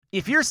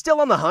If you're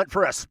still on the hunt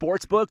for a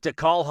sportsbook to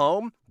call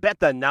home,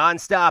 bet the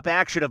nonstop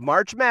action of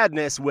March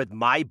Madness with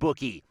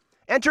MyBookie.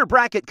 Enter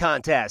bracket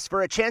contests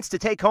for a chance to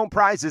take home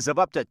prizes of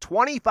up to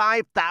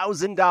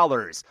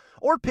 $25,000,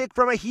 or pick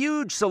from a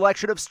huge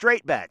selection of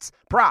straight bets,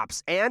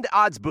 props, and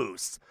odds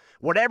boosts.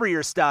 Whatever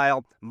your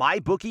style,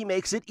 MyBookie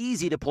makes it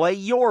easy to play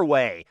your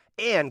way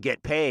and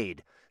get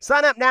paid.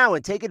 Sign up now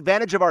and take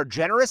advantage of our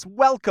generous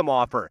welcome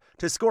offer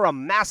to score a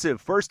massive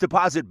first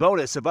deposit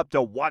bonus of up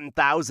to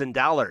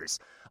 $1,000.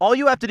 All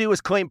you have to do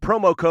is claim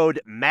promo code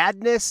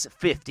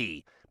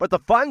MADNESS50. But the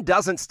fun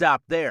doesn't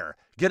stop there.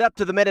 Get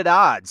up-to-the-minute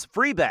odds,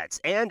 free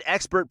bets, and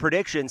expert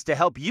predictions to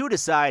help you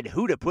decide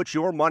who to put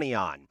your money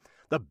on.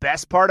 The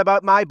best part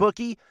about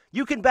MyBookie?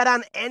 You can bet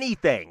on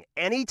anything,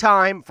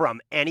 anytime, from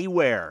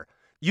anywhere.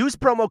 Use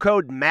promo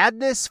code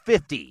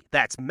MADNESS50,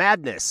 that's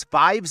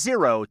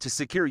MADNESS50, to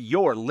secure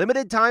your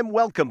limited-time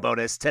welcome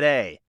bonus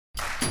today.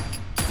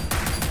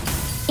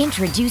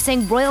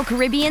 Introducing Royal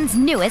Caribbean's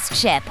newest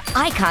ship,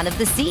 Icon of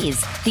the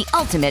Seas, the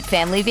ultimate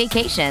family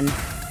vacation.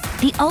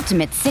 The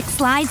ultimate 6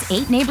 slides,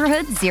 8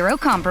 neighborhoods, 0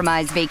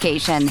 compromise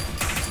vacation.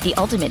 The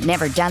ultimate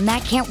never done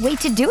that, can't wait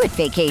to do it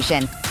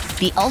vacation.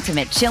 The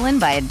ultimate chillin'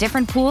 by a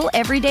different pool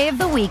every day of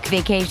the week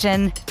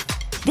vacation.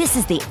 This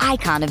is the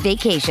Icon of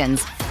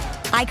Vacations.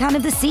 Icon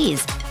of the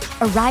Seas,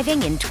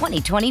 arriving in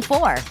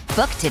 2024.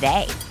 Book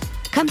today.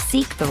 Come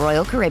seek the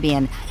Royal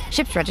Caribbean.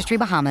 Ships Registry,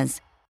 Bahamas.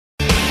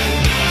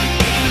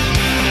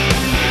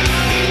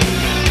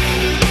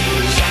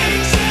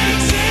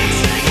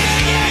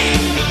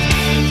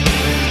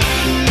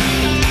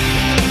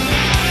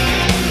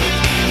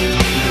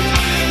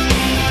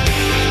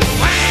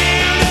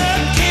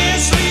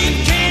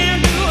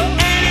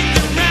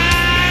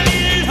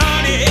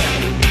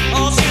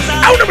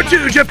 Hour number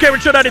 2, Jeff Cameron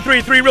Show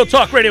 93.3, Real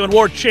Talk Radio and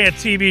War Chant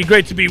TV.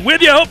 Great to be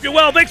with you. Hope you're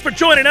well. Thanks for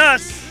joining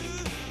us.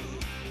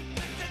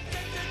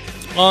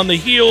 On the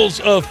heels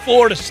of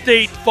Florida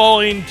State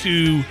falling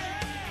to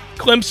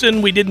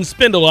Clemson, we didn't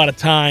spend a lot of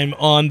time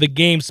on the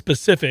game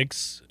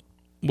specifics,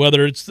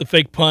 whether it's the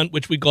fake punt,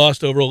 which we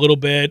glossed over a little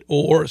bit,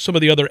 or some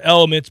of the other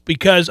elements,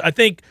 because I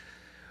think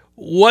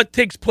what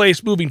takes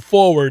place moving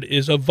forward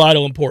is of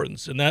vital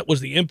importance, and that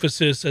was the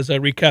emphasis as I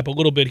recap a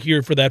little bit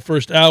here for that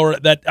first hour.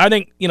 That I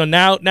think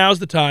now's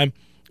the time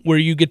where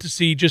you get to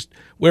see just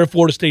where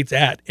Florida State's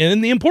at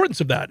and the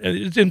importance of that.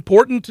 It's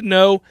important to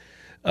know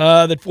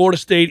that Florida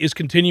State is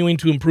continuing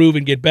to improve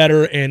and get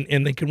better,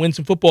 and they can win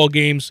some football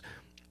games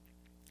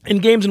in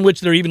games in which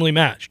they're evenly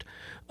matched.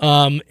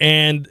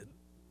 And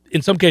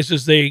in some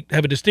cases, they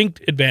have a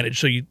distinct advantage,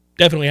 so you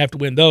definitely have to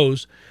win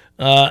those.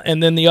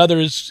 And then the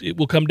others, it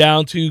will come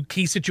down to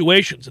key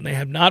situations, and they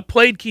have not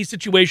played key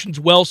situations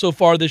well so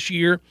far this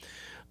year.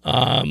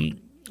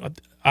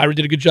 Ira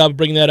did a good job of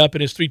bringing that up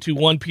in his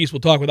 3-2-1 piece. We'll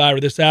talk with Ira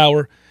this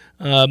hour.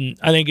 I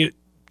think it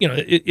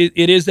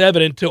is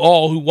evident to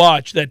all who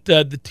watch that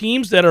the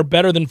teams that are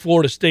better than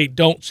Florida State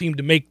don't seem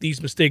to make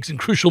these mistakes in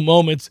crucial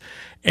moments,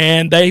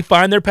 and they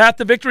find their path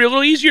to victory a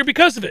little easier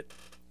because of it.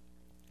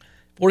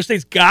 Florida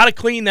State's got to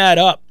clean that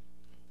up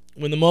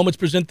when the moments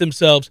present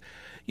themselves.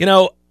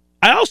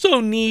 I also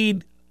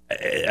need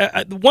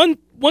one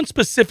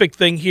specific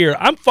thing here.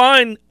 I'm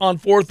fine on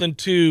 4th and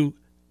 2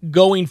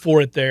 going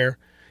for it there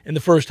in the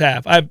first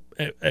half. In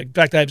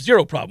fact, I have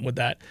zero problem with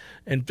that.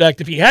 In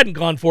fact, if he hadn't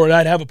gone for it,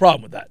 I'd have a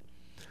problem with that.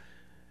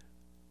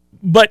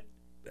 But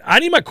I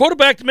need my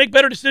quarterback to make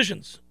better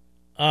decisions.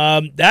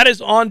 That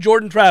is on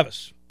Jordan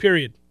Travis,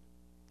 period.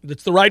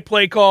 That's the right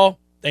play call.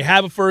 They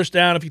have a first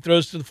down if he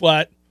throws to the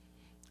flat,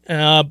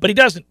 but he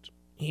doesn't.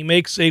 He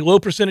makes a low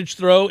percentage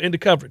throw into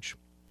coverage.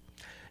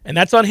 And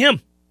that's on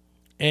him.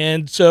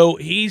 And so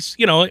he's,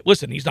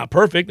 listen, he's not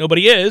perfect.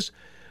 Nobody is.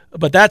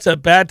 But that's a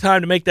bad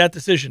time to make that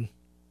decision.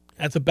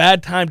 That's a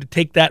bad time to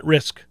take that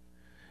risk.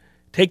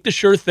 Take the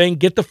sure thing.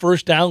 Get the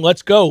first down.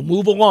 Let's go.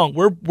 Move along.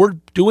 We're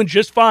doing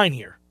just fine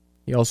here.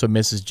 He also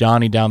misses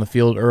Johnny down the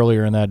field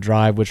earlier in that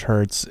drive, which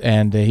hurts.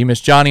 And he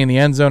missed Johnny in the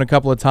end zone a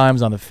couple of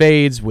times on the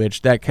fades,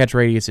 which that catch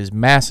radius is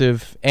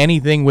massive.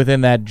 Anything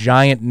within that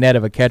giant net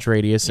of a catch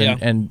radius,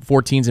 and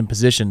 14's in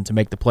position to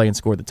make the play and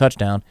score the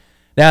touchdown.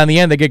 Now, in the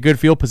end, they get good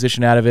field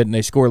position out of it, and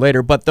they score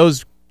later. But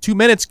those 2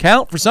 minutes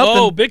count for something.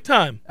 Oh, big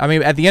time. I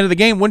mean, at the end of the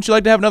game, wouldn't you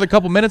like to have another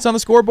couple minutes on the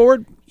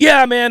scoreboard?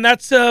 Yeah, man,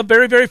 that's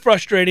very, very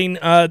frustrating.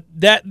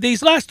 That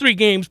these last 3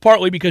 games,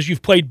 partly because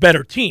you've played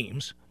better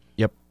teams.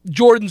 Yep.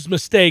 Jordan's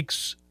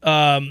mistakes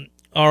are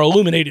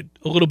illuminated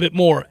a little bit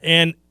more.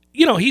 And,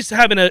 he's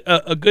having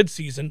a good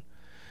season,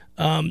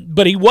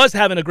 but he was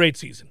having a great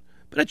season.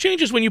 But it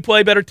changes when you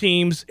play better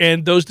teams,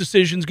 and those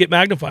decisions get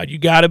magnified. You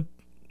got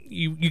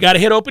to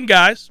hit open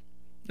guys.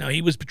 Now,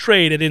 he was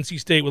betrayed at NC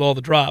State with all the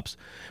drops,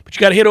 but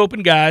you got to hit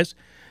open guys,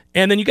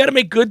 and then you got to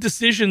make good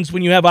decisions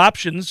when you have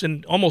options,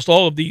 and almost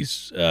all of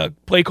these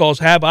play calls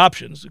have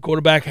options. The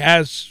quarterback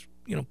has,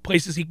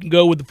 places he can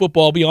go with the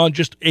football beyond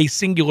just a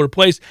singular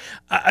place.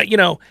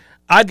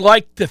 I'd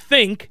like to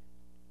think,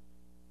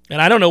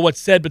 and I don't know what's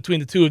said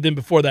between the two of them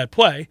before that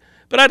play,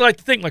 but I'd like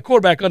to think my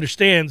quarterback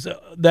understands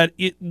that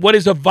what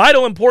is of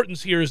vital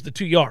importance here is the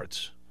 2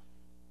 yards.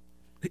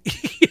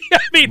 I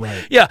mean,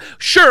 yeah,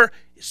 sure.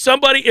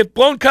 Somebody, if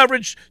blown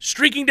coverage,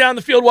 streaking down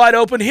the field wide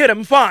open, hit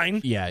him,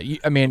 fine. Yeah,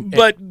 I mean.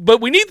 But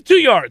we need the 2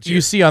 yards.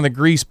 You see on the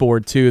grease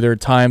board, too, there are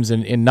times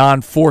in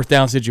non-fourth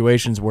down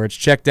situations where it's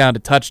check down to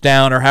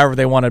touchdown or however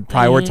they want to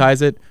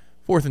prioritize it,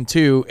 4th and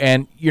 2,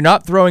 and you're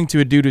not throwing to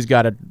a dude who's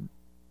got an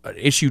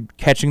issue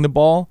catching the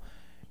ball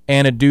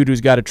and a dude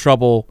who's got a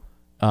trouble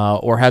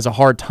or has a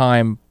hard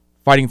time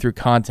fighting through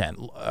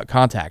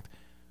contact.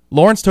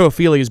 Lawrence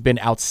Toafili has been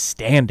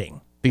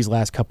outstanding these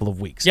last couple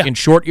of weeks in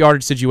short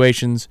yardage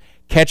situations,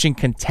 catching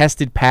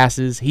contested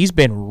passes. He's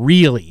been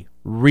really,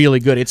 really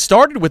good. It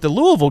started with the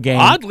Louisville game.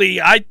 Oddly,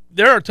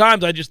 there are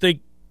times I just think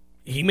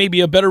he may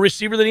be a better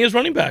receiver than he is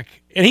running back,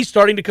 and he's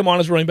starting to come on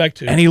as running back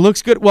too. And he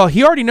looks good. Well,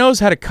 he already knows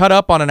how to cut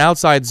up on an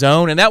outside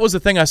zone, and that was the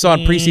thing I saw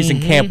in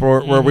preseason camp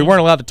where we weren't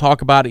allowed to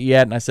talk about it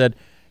yet, and I said,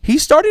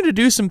 he's starting to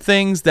do some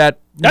things that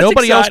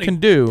nobody else can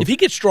do. If he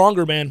gets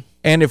stronger, man.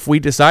 And if we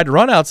decide to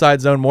run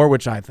outside zone more,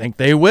 which I think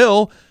they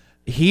will,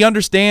 he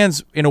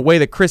understands in a way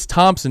that Chris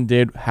Thompson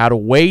did how to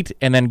wait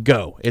and then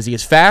go. Is he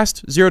as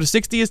fast, 0 to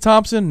 60 as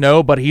Thompson?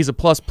 No, but he's a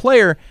plus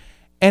player,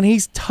 and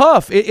he's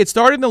tough. It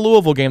started in the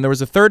Louisville game. There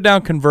was a 3rd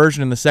down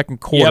conversion in the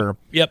second quarter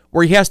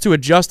where he has to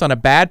adjust on a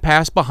bad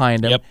pass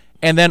behind him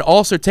and then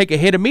also take a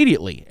hit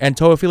immediately, and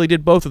Toafili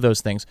did both of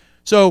those things.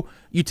 So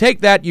you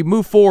take that, you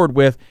move forward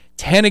with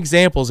 10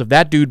 examples of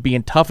that dude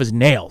being tough as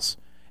nails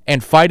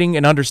and fighting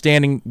and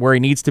understanding where he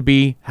needs to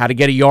be, how to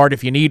get a yard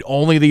if you need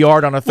only the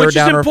yard on a 3rd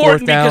down or a 4th down. Which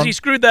is important because he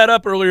screwed that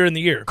up earlier in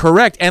the year.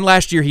 Correct, and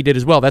last year he did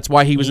as well. That's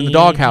why he was in the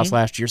doghouse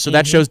last year. So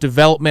that shows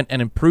development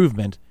and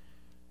improvement.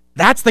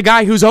 That's the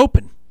guy who's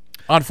open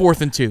on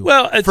 4th and 2.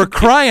 Well, for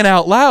crying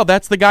out loud,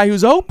 that's the guy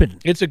who's open.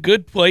 It's a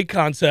good play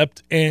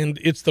concept, and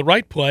it's the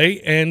right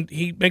play, and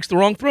he makes the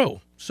wrong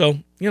throw. So,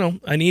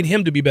 I need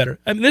him to be better.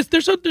 I mean,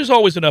 there's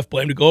always enough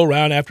blame to go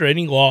around after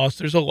any loss.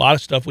 There's a lot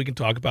of stuff we can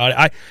talk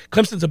about.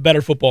 Clemson's a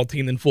better football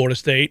team than Florida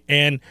State,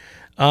 and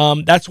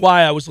that's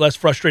why I was less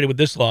frustrated with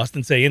this loss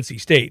than, say,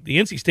 NC State. The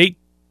NC State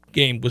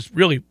game was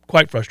really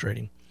quite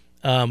frustrating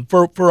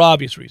for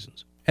obvious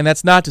reasons. And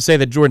that's not to say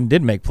that Jordan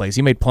did make plays.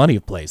 He made plenty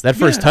of plays. That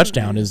first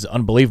touchdown is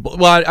unbelievable.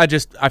 Well,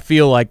 I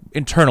feel like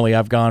internally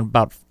I've gone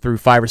about through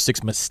 5 or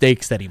 6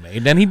 mistakes that he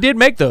made, and he did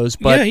make those.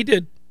 But yeah, he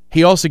did.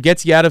 He also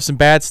gets you out of some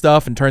bad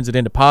stuff and turns it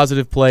into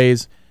positive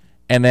plays.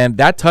 And then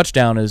that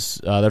touchdown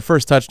their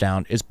first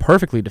touchdown is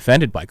perfectly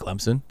defended by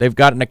Clemson. They've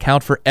got an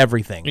account for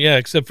everything. Yeah,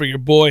 except for your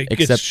boy.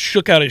 Gets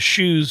shook out his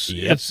shoes.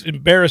 Yep. It's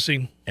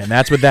embarrassing. And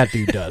that's what that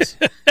dude does.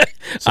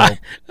 So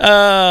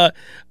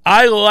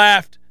I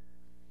laughed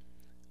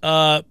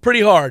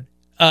pretty hard.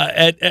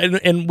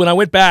 And when I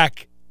went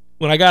back,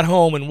 when I got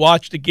home and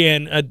watched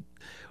again,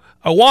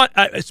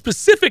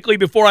 specifically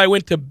before I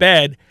went to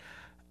bed,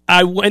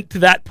 I went to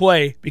that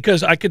play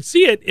because I could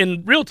see it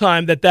in real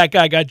time that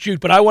guy got juked,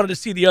 but I wanted to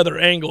see the other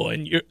angle,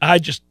 and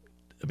that's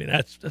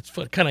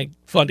kind of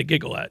fun to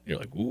giggle at. You're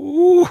like,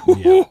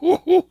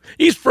 ooh,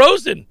 he's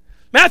frozen.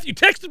 Matthew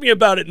texted me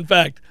about it, in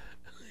fact.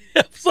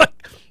 I was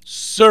like,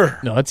 sir.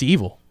 No, that's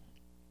evil.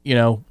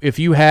 If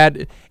you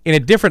had, in a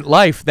different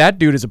life, that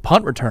dude as a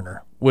punt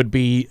returner would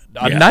be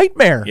a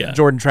nightmare,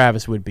 Jordan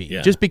Travis would be,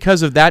 just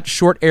because of that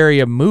short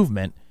area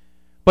movement.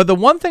 But the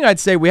one thing I'd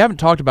say, we haven't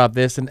talked about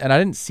this, and I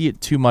didn't see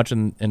it too much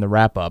in the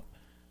wrap-up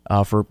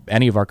for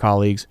any of our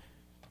colleagues,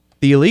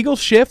 the illegal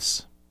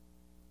shifts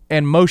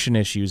and motion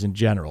issues in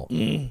general.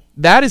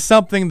 That is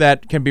something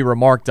that can be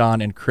remarked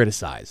on and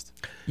criticized.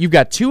 You've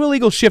got 2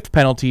 illegal shift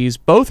penalties.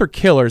 Both are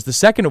killers, the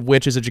second of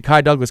which is a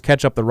Ja'Kai Douglas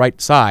catch up the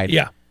right side.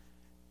 Yeah.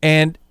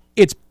 And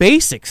it's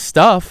basic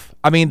stuff.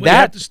 I mean, you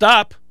have to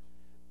stop.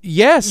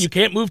 Yes. You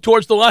can't move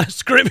towards the line of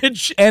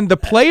scrimmage. And the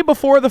play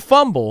before the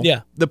fumble, on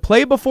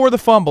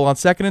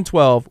 2nd and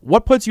 12,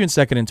 what puts you in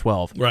 2nd and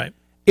 12? Right.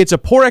 It's a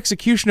poor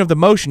execution of the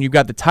motion. You've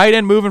got the tight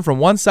end moving from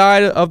one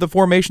side of the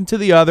formation to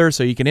the other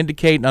so you can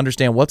indicate and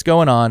understand what's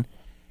going on.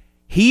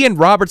 He and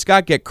Robert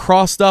Scott get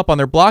crossed up on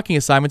their blocking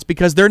assignments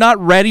because they're not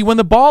ready when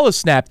the ball is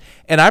snapped.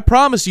 And I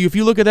promise you, if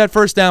you look at that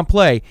first down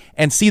play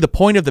and see the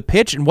point of the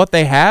pitch and what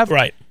they have,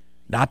 right,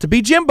 not to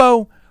be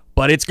Jimbo,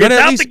 but it's going to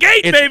out the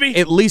gate, baby.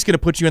 At least going to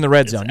put you in the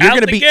red zone. You're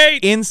going to be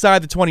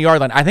inside the 20-yard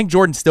line. I think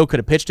Jordan still could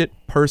have pitched it.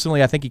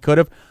 Personally, I think he could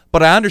have.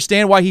 But I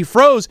understand why he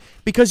froze,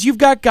 because you've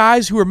got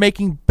guys who are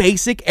making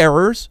basic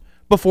errors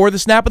before the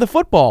snap of the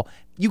football.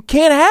 You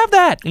can't have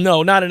that.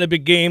 No, not in a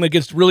big game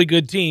against really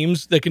good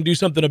teams that can do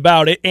something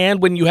about it.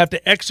 And when you have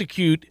to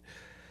execute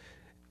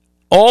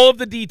all of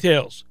the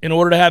details in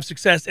order to have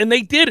success. And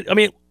they did it. I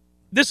mean,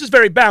 this is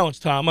very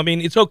balanced, Tom. I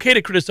mean, it's okay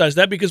to criticize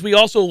that because we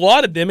also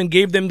lauded them and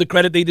gave them the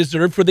credit they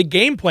deserved for the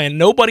game plan.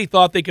 Nobody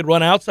thought they could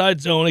run outside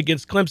zone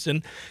against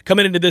Clemson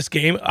coming into this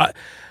game.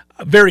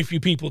 Very few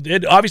people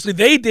did. Obviously,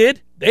 they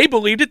did. They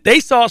believed it. They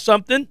saw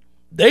something.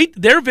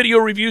 Their video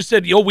review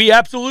said, we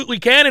absolutely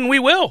can and we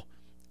will.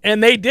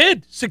 And they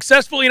did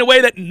successfully in a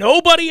way that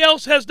nobody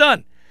else has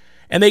done.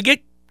 And they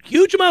get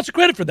huge amounts of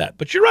credit for that.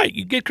 But you're right.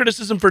 You get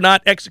criticism for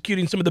not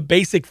executing some of the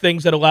basic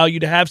things that allow you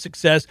to have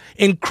success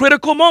in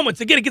critical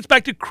moments. Again, it gets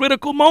back to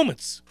critical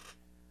moments.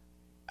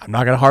 I'm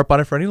not going to harp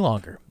on it for any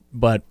longer.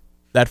 But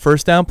that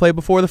first down play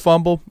before the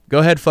fumble, go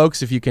ahead,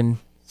 folks, if you can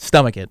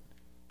stomach it,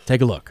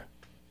 take a look.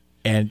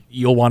 And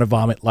you'll want to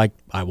vomit like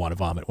I want to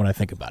vomit when I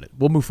think about it.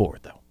 We'll move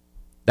forward, though.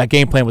 That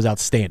game plan was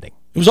outstanding.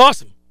 It was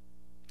awesome.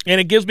 And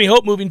it gives me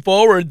hope moving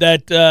forward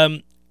that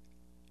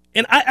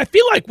and I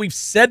feel like we've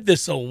said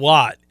this a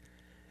lot,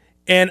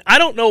 and I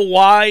don't know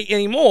why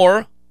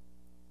anymore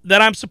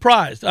that I'm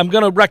surprised. I'm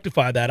going to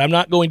rectify that. I'm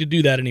not going to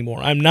do that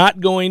anymore. I'm not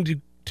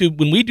going to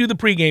when we do the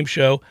pregame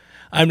show,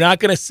 I'm not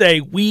going to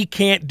say we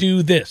can't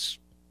do this.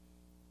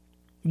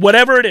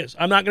 Whatever it is,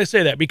 I'm not going to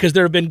say that because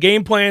there have been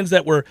game plans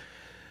that were,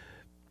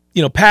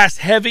 pass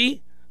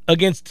heavy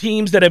against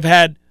teams that have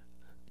had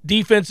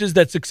defenses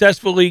that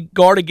successfully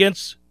guard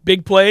against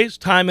big plays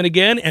time and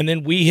again, and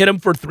then we hit them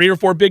for 3 or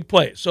 4 big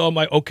plays. So I'm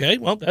like, okay,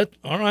 well, that's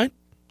all right.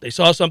 They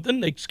saw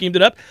something. They schemed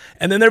it up.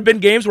 And then there have been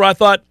games where I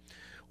thought,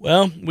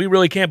 well, we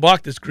really can't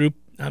block this group.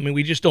 I mean,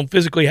 we just don't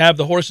physically have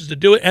the horses to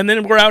do it. And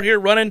then we're out here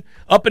running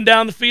up and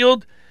down the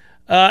field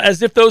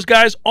as if those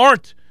guys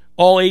aren't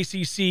all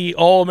ACC,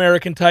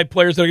 all-American type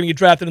players that are going to get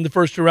drafted in the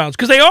first 2 rounds.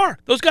 Because they are.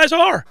 Those guys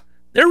are.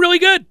 They're really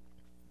good.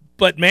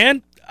 But,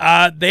 man,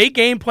 they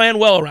game plan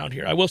well around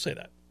here. I will say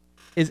that.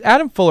 Is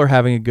Adam Fuller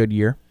having a good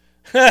year?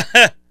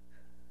 It's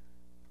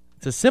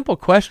a simple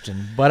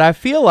question, but I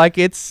feel like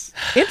it's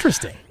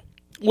interesting.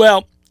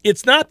 Well,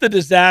 it's not the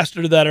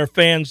disaster that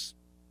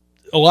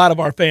a lot of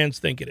our fans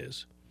think it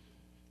is.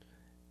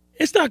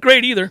 It's not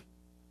great either.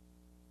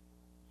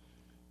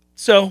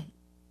 So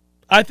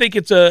I think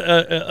it's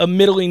a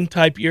middling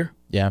type year.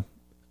 Yeah.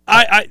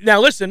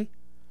 Now listen,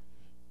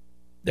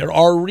 there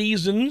are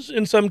reasons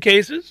in some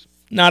cases,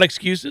 not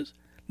excuses.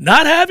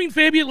 Not having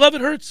Fabian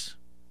Lovett hurts.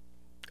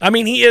 I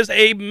mean, he is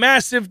a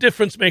massive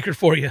difference maker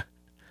for you.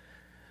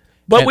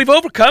 But we've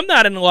overcome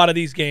that in a lot of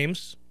these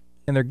games.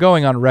 And they're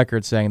going on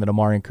record saying that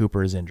Amarian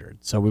Cooper is injured.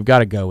 So we've got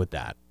to go with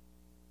that.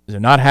 They're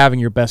not having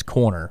your best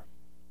corner.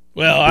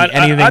 Well,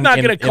 I'm not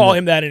going to call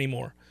him that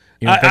anymore.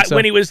 You don't think so?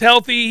 When he was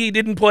healthy, he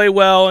didn't play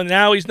well, and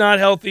now he's not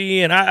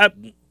healthy,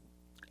 and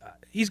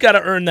he's got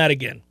to earn that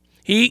again.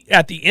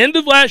 At the end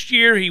of last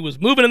year, he was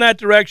moving in that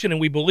direction,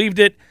 and we believed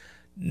it.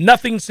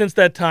 Nothing since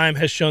that time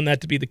has shown that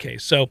to be the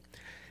case. So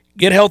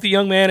get healthy,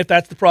 young man, if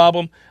that's the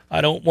problem.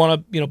 I don't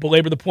want to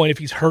belabor the point if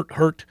he's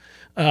hurt,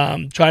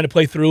 trying to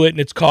play through it, and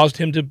it's caused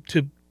him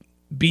to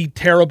be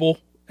terrible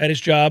at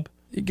his job.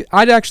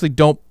 I actually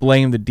don't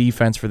blame the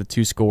defense for the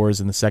 2 scores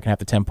in the second half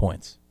to 10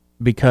 points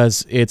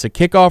because it's a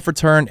kickoff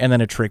return and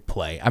then a trick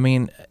play. I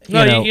mean,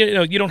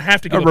 you don't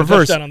have to give a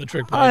touchdown on the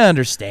trick play. I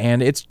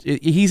understand.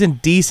 He's in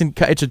decent.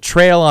 It's a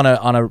trail on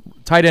a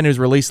tight end who's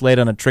released late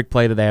on a trick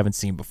play that they haven't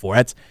seen before.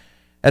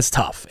 That's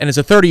tough, and it's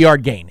a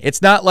 30-yard gain.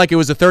 It's not like it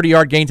was a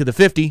 30-yard gain to the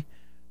 50.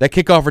 That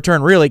kickoff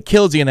return really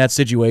kills you in that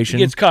situation.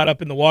 He gets caught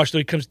up in the wash, so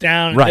he comes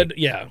down. Right. And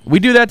yeah. We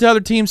do that to other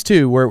teams,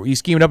 too, where you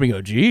scheme it up and you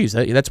go, geez,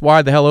 that's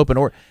wide the hell open.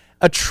 Or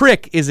a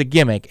trick is a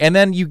gimmick, and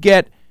then you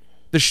get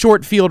the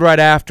short field right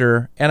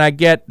after, and I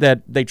get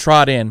that they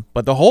trot in,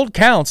 but the hold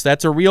counts.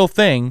 That's a real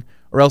thing,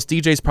 or else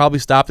DJ's probably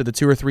stopped at the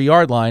 2 or 3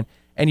 yard line,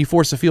 and you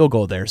force a field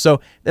goal there.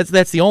 So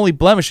that's the only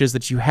blemishes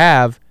that you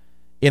have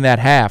in that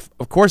half.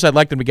 Of course, I'd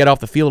like them to get off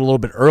the field a little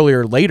bit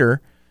earlier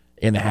later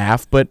in the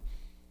half, but,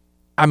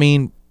 I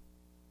mean,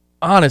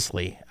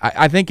 honestly,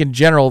 I think in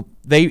general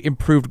they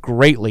improved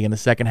greatly in the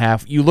second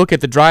half. You look at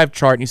the drive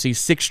chart and you see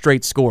 6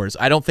 straight scores.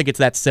 I don't think it's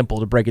that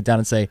simple to break it down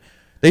and say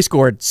they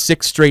scored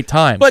 6 straight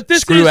times. But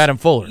Screw Adam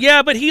Fuller.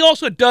 Yeah, but he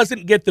also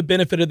doesn't get the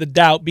benefit of the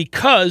doubt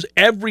because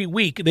every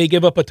week they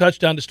give up a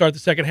touchdown to start the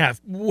second half.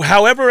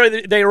 However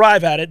they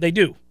arrive at it, they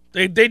do.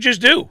 They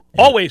just do.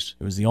 Always.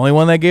 It was the only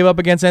one they gave up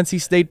against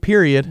NC State,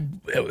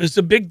 period. It was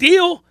a big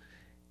deal.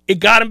 It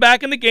got him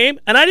back in the game,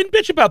 and I didn't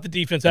bitch about the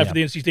defense after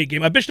the NC State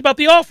game. I bitched about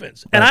the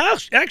offense. Right. And I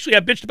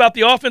bitched about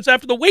the offense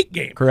after the Wake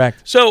game.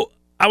 Correct. So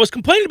I was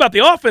complaining about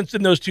the offense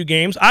in those 2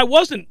 games. I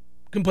wasn't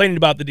complaining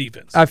about the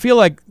defense. I feel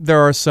like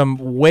there are some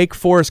Wake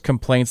Forest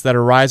complaints that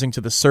are rising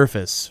to the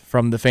surface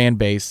from the fan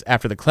base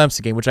after the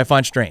Clemson game, which I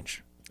find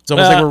strange. It's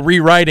almost like we're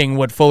rewriting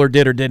what Fuller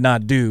did or did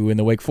not do in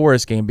the Wake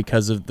Forest game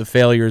because of the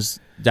failures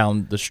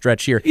down the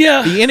stretch here.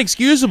 Yeah. The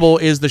inexcusable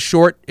is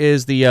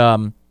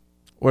the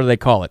what do they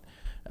call it?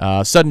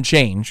 Sudden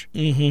change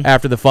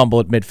after the fumble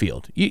at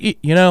midfield.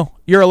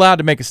 You're allowed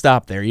to make a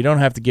stop there. You don't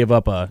have to give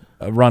up a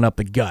run up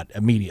the gut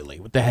immediately.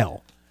 What the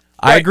hell?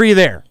 Right. I agree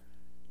there.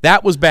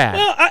 That was bad.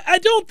 Well, I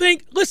don't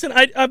think – listen,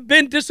 I've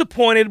been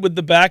disappointed with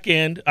the back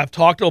end. I've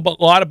talked a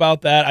lot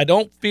about that. I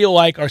don't feel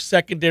like our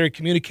secondary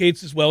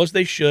communicates as well as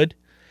they should.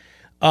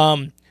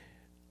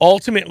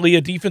 Ultimately,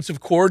 a defensive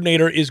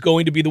coordinator is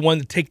going to be the one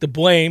to take the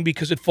blame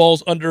because it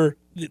falls under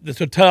the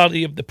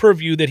totality of the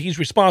purview that he's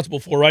responsible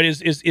for, right, is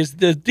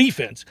the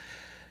defense.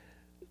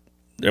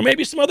 There may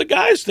be some other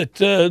guys that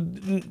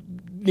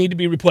need to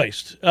be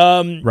replaced.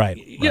 Right.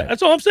 Yeah,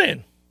 that's all I'm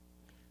saying.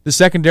 The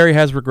secondary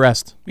has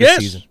regressed this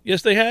season.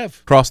 Yes, they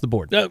have. Across the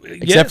board.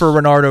 Except for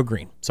Renardo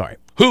Green. Sorry.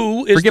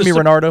 Forgive me,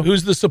 Renardo.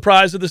 Who's the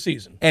surprise of the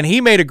season. And he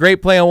made a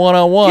great play on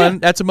one-on-one. Yeah.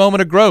 That's a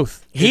moment of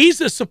growth. He's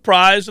the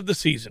surprise of the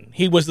season.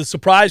 He was the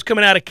surprise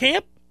coming out of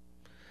camp.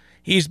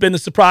 He's been the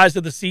surprise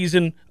of the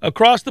season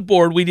across the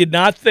board. We did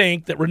not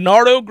think that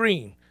Renardo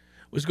Green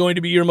was going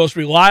to be your most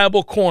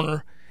reliable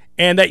corner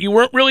and that you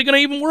weren't really going to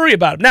even worry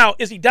about him. Now,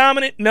 is he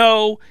dominant?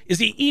 No. Is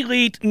he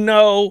elite?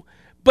 No.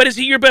 But is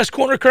he your best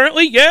corner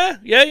currently? Yeah,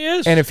 he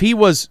is. And if he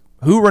was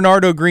who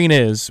Renardo Green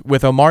is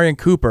with Omarion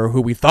Cooper,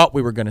 who we thought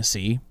we were going to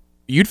see,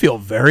 you'd feel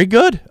very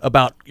good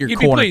about your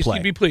corner play.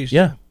 You'd be pleased.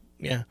 Yeah.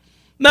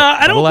 No,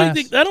 I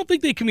don't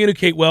think they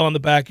communicate well on the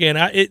back end.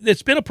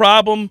 It's been a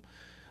problem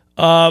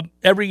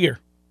every year.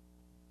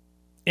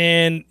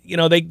 And,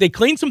 they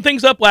cleaned some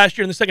things up last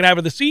year in the second half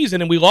of the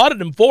season, and we lauded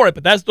them for it,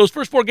 but those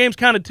first 4 games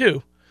counted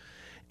too.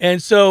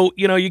 And so,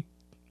 you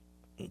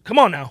come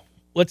on now.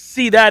 Let's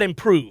see that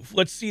improve.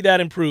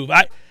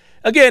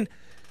 Again,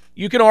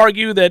 you can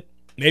argue that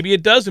maybe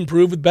it does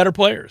improve with better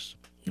players.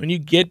 When you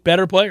get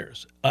better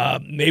players.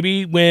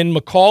 Maybe when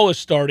McCall is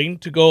starting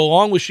to go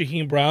along with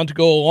Shaheem Brown, to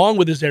go along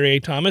with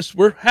Azariah Thomas,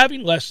 we're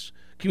having less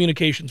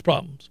communications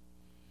problems.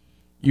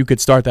 You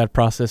could start that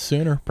process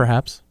sooner,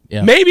 perhaps.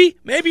 Yeah. Maybe,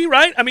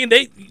 right? I mean,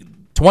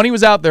 20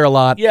 was out there a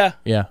lot. Yeah.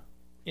 It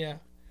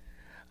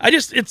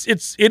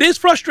is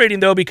frustrating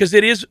though because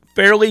it is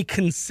fairly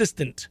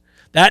consistent.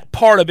 That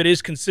part of it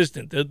is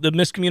consistent. The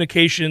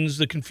miscommunications,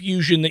 the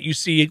confusion that you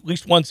see at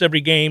least once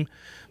every game,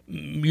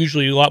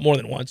 usually a lot more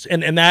than once,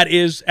 and that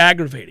is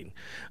aggravating.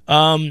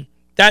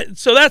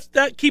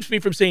 That keeps me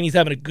from saying he's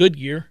having a good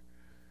year,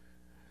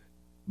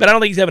 but I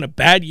don't think he's having a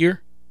bad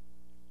year.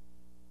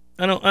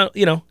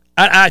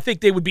 I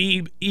think they would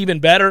be even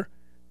better.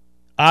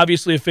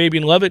 Obviously, if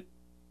Fabian Lovett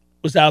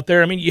was out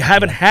there, I mean, you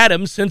haven't had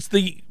him since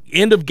the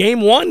end of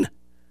game 1.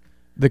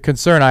 The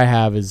concern I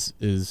have is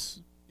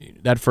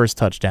that first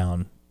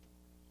touchdown.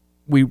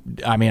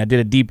 I did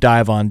a deep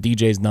dive on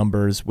DJ's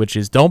numbers, which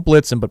is don't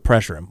blitz him but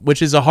pressure him,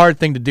 which is a hard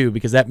thing to do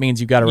because that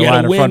means you got to rely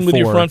on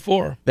a front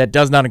four. That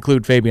does not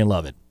include Fabian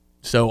Lovett.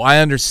 So I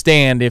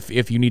understand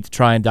if you need to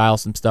try and dial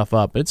some stuff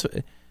up. It's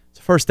a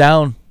first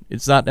down.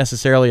 It's not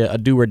necessarily a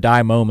do or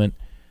die moment.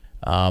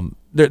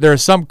 There are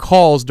some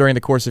calls during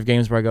the course of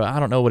games where I go, I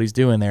don't know what he's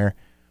doing there.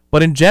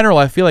 But in general,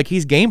 I feel like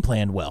he's game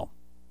planned well.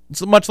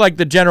 It's much like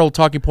the general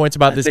talking points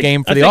about this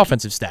game for the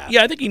offensive staff.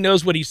 Yeah, I think he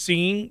knows what he's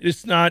seeing.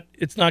 It's not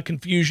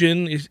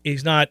confusion.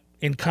 He's not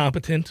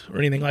incompetent or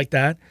anything like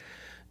that.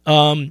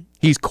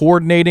 He's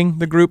coordinating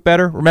the group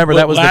better. Remember,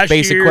 that was the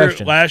basic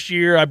question. Last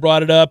year, I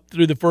brought it up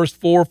through the first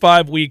 4 or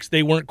 5 weeks.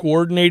 They weren't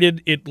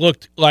coordinated. It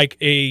looked like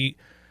the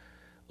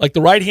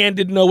right hand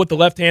didn't know what the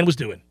left hand was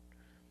doing.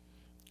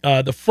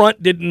 The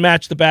front didn't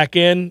match the back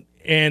end,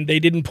 and they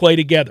didn't play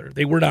together.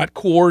 They were not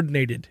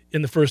coordinated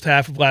in the first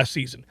half of last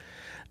season.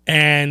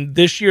 And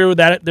this year,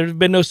 there have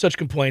been no such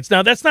complaints.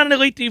 Now, that's not an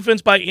elite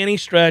defense by any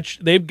stretch.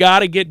 They've got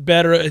to get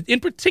better. In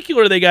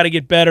particular, they got to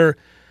get better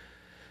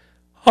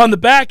on the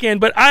back end.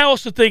 But I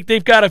also think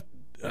they've got to,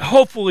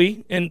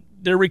 hopefully, and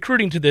they're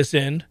recruiting to this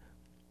end,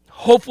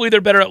 hopefully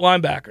they're better at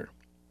linebacker.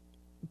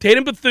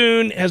 Tatum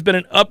Bethune has been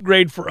an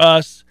upgrade for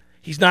us.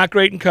 He's not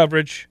great in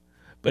coverage,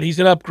 but he's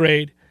an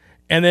upgrade.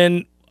 And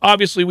then,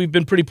 obviously, we've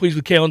been pretty pleased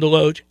with Kalen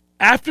DeLoach.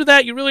 After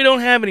that, you really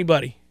don't have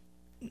anybody.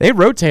 They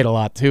rotate a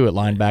lot, too, at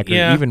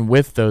linebacker, even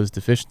with those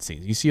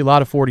deficiencies. You see a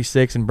lot of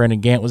 46, and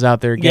Brendan Gant was out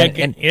there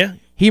again.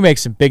 He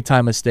makes some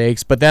big-time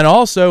mistakes, but then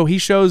also he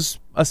shows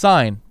a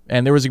sign,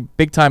 and there was a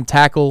big-time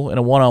tackle in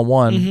a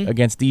one-on-one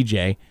against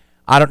DJ.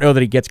 I don't know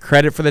that he gets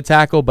credit for the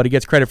tackle, but he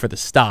gets credit for the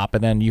stop,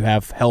 and then you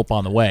have help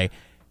on the way.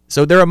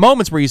 So there are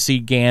moments where you see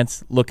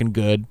Gant looking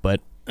good, but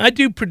I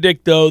do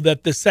predict, though,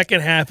 that the second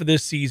half of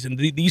this season,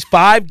 these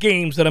 5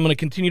 games that I'm going to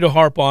continue to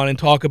harp on and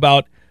talk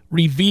about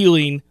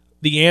revealing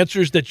the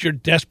answers that you're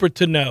desperate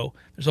to know.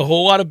 There's a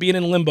whole lot of being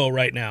in limbo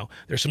right now.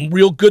 There's some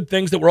real good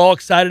things that we're all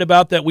excited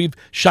about that we've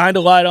shined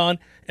a light on,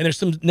 and there's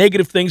some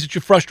negative things that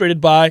you're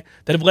frustrated by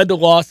that have led to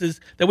losses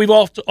that we've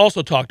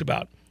also talked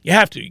about. You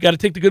have to. You got to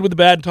take the good with the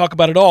bad and talk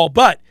about it all.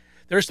 But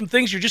there are some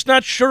things you're just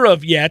not sure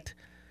of yet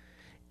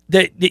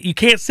that you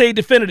can't say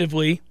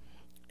definitively,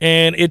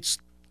 and it's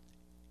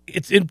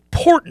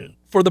important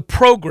for the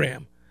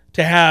program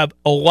to have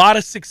a lot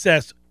of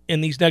success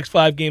in these next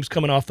 5 games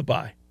coming off the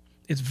bye.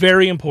 It's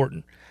very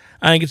important.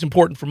 I think it's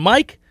important for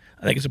Mike.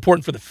 I think it's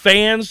important for the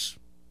fans.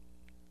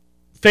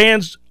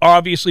 Fans are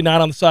obviously not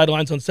on the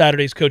sidelines on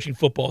Saturdays coaching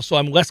football, so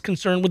I'm less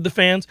concerned with the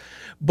fans.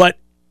 But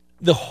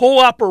the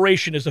whole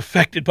operation is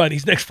affected by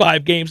these next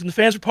 5 games, and the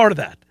fans are part of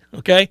that,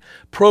 okay?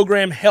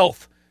 Program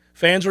health.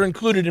 Fans are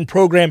included in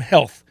program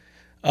health.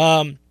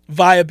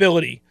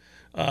 Viability.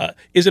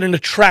 Is it an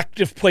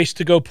attractive place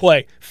to go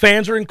play?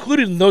 Fans are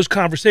included in those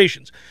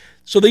conversations.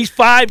 So these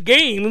 5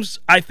 games,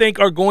 I think,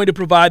 are going to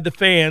provide the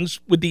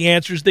fans with the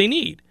answers they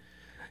need.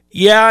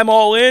 Yeah, I'm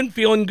all in,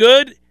 feeling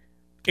good.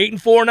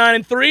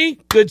 8-4, 9-3,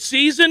 good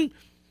season.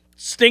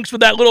 Stinks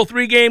with that little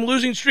 3-game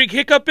losing streak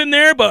hiccup in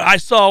there, but I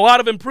saw a lot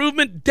of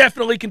improvement.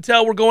 Definitely can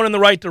tell we're going in the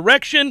right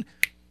direction.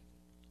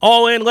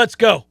 All in, let's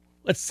go.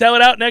 Let's sell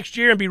it out next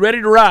year and be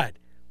ready to ride.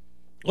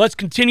 Let's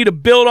continue to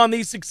build on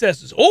these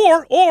successes.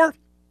 Or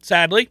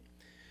sadly,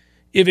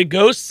 if it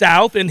goes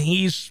south and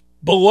he's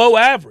below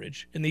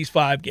average in these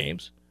 5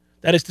 games,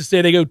 that is to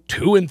say they go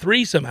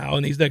 2-3 somehow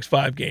in these next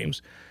 5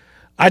 games,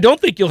 I don't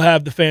think you'll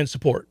have the fan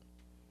support.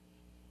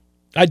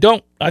 I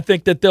don't. I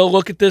think that they'll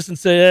look at this and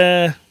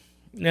say,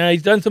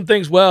 he's done some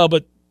things well,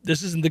 but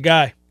this isn't the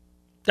guy.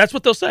 That's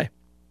what they'll say.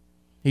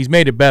 He's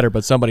made it better,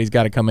 but somebody's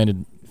got to come in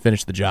and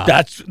finish the job.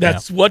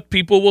 That's what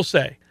people will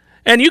say.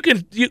 And you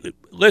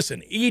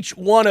listen, each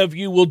one of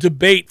you will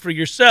debate for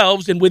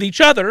yourselves and with each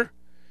other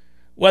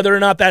whether or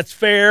not that's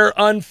fair,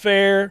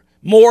 unfair,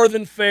 more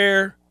than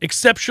fair,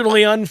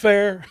 exceptionally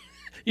unfair.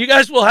 You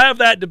guys will have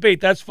that debate.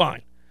 That's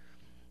fine.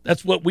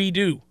 That's what we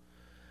do.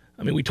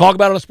 I mean, we talk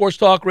about it on Sports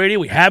Talk Radio.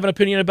 We have an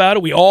opinion about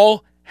it. We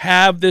all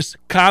have this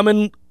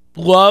common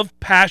love,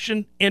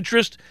 passion,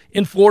 interest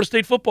in Florida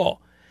State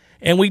football.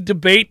 And we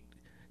debate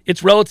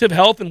its relative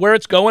health and where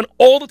it's going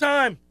all the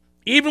time,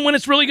 even when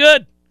it's really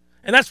good.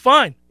 And that's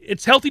fine.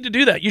 It's healthy to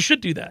do that. You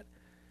should do that.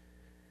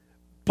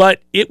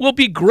 But it will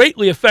be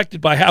greatly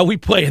affected by how we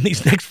play in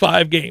these next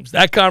 5 games,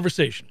 that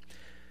conversation.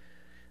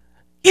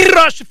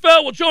 Ira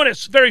Schoffel will join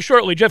us very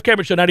shortly. Jeff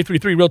Cameron Show,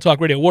 93.3 Real Talk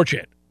Radio, War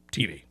Chant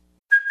TV.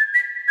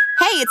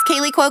 Hey, it's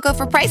Kaylee Cuoco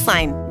for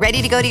Priceline.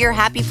 Ready to go to your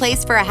happy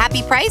place for a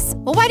happy price?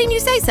 Well, why didn't you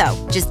say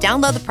so? Just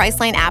download the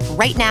Priceline app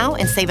right now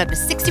and save up to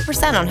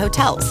 60% on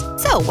hotels.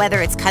 So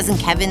whether it's Cousin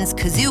Kevin's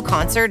Kazoo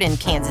Concert in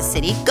Kansas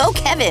City, go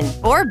Kevin,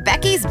 or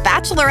Becky's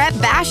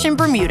Bachelorette Bash in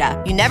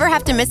Bermuda, you never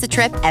have to miss a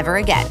trip ever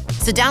again.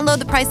 So download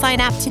the Priceline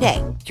app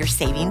today. Your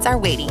savings are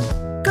waiting.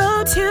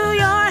 Go to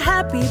your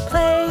happy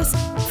place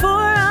for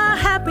a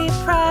happy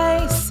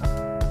price.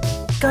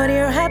 Go to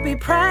your happy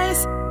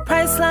price,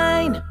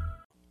 Priceline.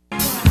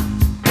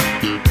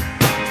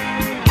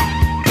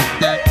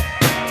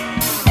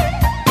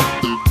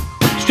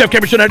 It's Jeff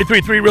Cameron Show,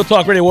 93.3 Real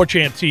Talk Radio, War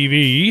Chant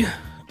TV.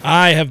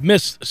 I have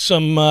missed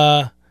some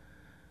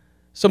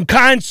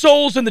kind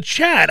souls in the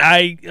chat.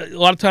 A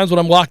lot of times when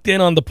I'm locked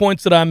in on the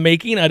points that I'm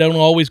making, I don't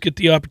always get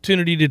the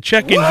opportunity to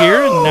check in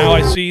here, and now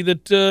I see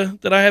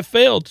that I have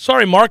failed.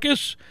 Sorry,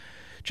 Marcus.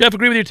 Jeff,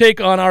 agree with your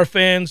take on our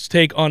fans'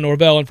 take on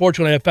Norvell.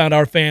 Unfortunately, I found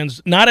our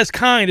fans not as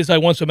kind as I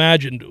once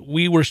imagined.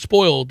 We were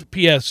spoiled.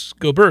 P.S.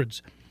 Go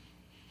Birds.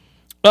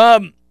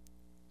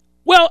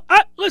 Well,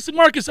 listen,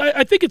 Marcus,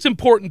 I think it's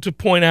important to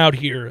point out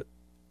here,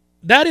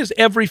 that is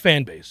every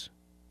fan base.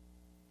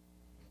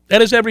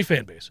 That is every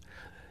fan base.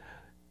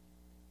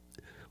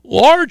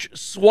 Large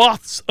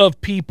swaths of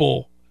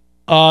people,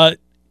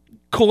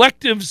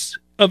 collectives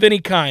of any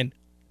kind,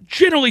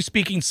 generally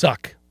speaking,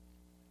 suck.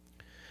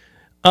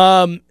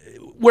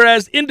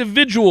 Whereas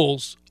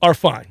individuals are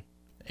fine.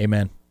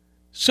 Amen.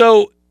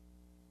 So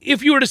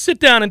if you were to sit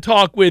down and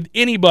talk with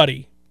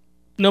anybody,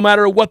 no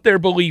matter what their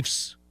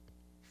beliefs,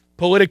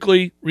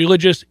 politically,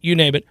 religious, you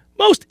name it,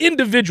 most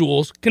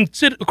individuals can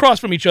sit across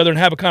from each other and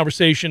have a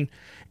conversation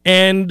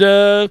and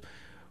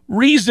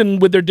reason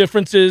with their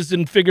differences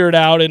and figure it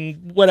out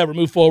and whatever,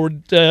 move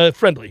forward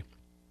friendly.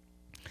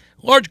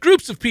 Large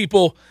groups of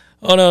people,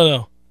 oh,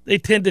 no. They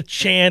tend to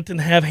chant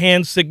and have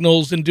hand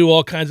signals and do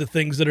all kinds of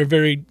things that are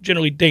very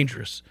generally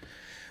dangerous.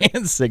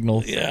 Hand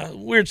signals. Yeah,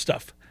 weird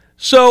stuff.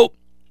 So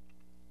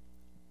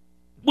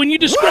when you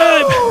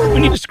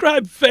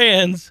describe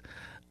fans,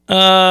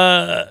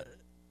 that's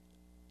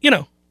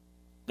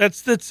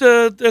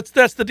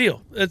the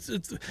deal.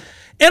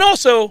 And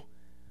also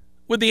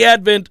with the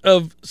advent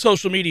of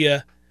social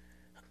media,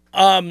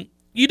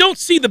 you don't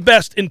see the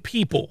best in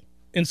people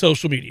in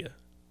social media,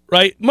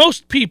 right?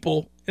 Most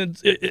people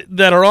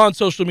that are on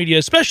social media,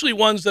 especially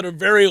ones that are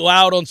very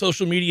loud on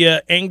social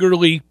media,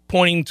 angrily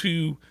pointing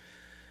to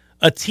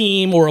a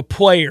team or a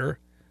player,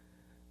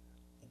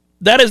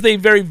 that is a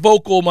very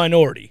vocal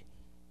minority.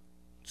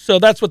 So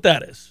that's what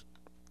that is.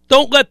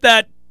 Don't let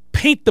that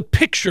paint the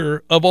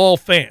picture of all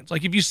fans.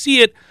 Like if you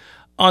see it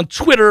on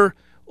Twitter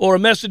or a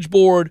message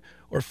board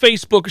or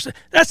Facebook, or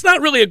something, that's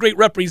not really a great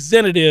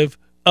representative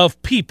of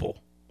people.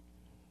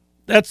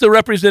 That's the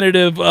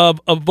representative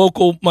of a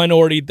vocal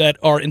minority that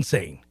are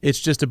insane. It's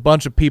just a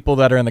bunch of people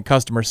that are in the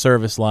customer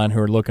service line who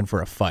are looking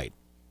for a fight,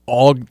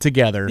 all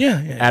together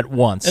at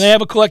once. And they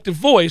have a collective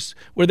voice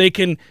where they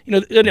can,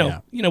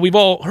 we've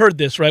all heard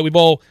this, right? We've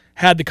all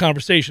had the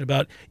conversation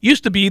about,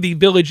 used to be the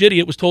village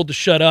idiot was told to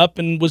shut up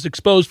and was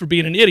exposed for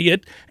being an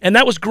idiot, and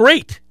that was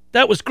great.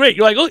 That was great.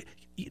 You're like, oh,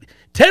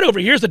 Ted over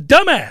here is a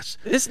dumbass.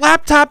 This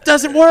laptop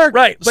doesn't work.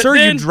 Right. But Sir,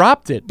 then, you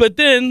dropped it. But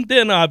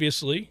then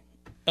obviously,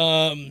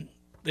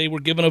 they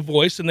were given a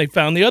voice and they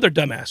found the other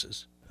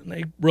dumbasses. And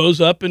they rose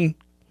up and...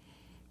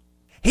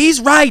 He's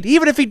right.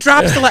 Even if he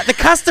drops the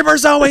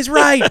customer's always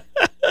right.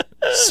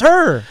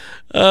 Sir.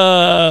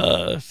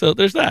 So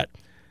there's that.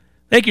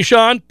 Thank you,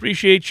 Sean.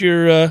 Appreciate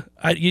your...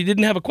 you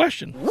didn't have a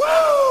question.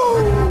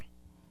 Woo!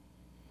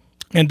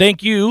 And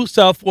thank you,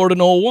 South Florida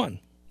Knoll 1.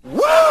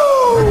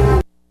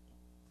 Woo!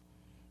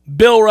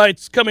 Bill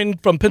writes, coming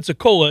from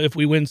Pensacola if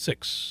we win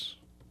 6.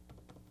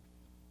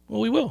 Well,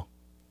 we will.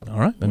 All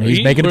right, then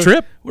he's making a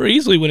trip. We're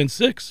easily winning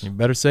 6. You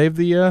better save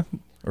the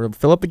or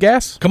fill up the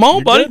gas. Come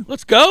on, buddy. Good.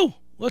 Let's go.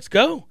 Let's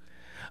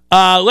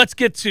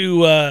get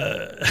to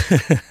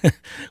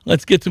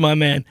my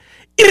man,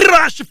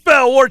 Ira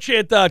Schoffel,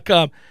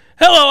 warchant.com.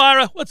 Hello,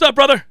 Ira. What's up,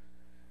 brother?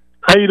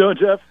 How you doing,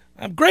 Jeff?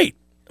 I'm great.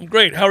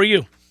 How are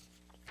you?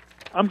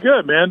 I'm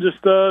good, man.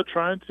 Just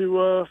trying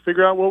to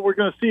figure out what we're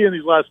going to see in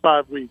these last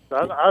 5 weeks.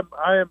 I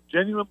am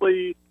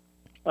genuinely,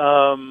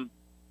 I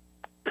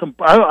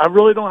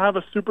really don't have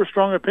a super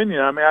strong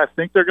opinion. I mean, I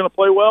think they're going to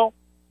play well,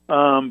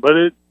 but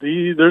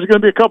there's going to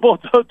be a couple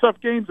of tough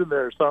games in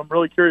there, so I'm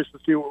really curious to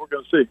see what we're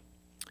going to see.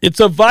 It's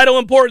of vital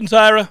importance,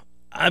 Ira.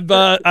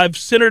 I've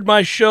centered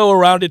my show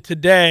around it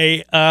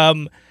today. I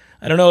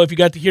don't know if you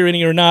got to hear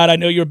any or not. I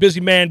know you're a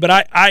busy man, but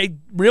I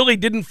really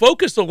didn't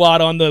focus a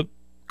lot on the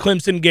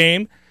Clemson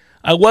game.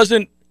 I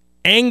wasn't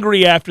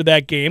angry after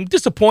that game,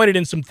 disappointed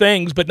in some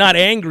things, but not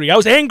angry. I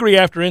was angry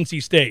after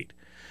NC State.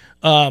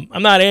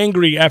 I'm not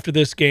angry after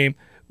this game,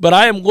 but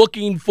I am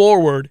looking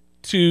forward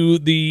to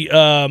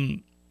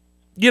the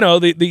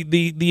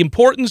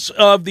importance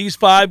of these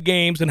 5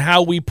 games and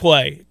how we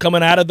play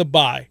coming out of the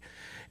bye.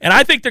 And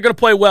I think they're going to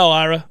play well,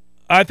 Ira.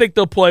 I think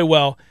they'll play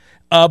well.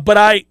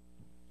 But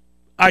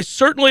I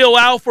certainly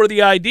allow for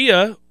the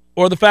idea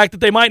or the fact that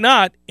they might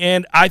not,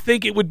 and I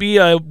think it would be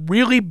a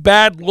really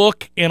bad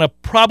look and a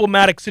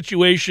problematic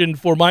situation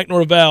for Mike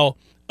Norvell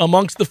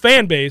amongst the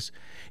fan base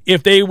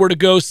if they were to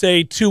go,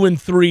 say,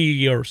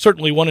 2-3 or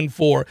certainly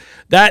 1-4.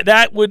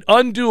 That would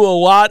undo a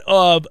lot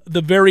of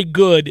the very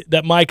good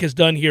that Mike has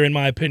done here, in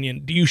my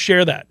opinion. Do you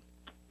share that?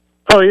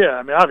 Oh, yeah.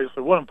 I mean,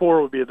 obviously,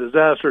 1-4 would be a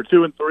disaster.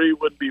 2-3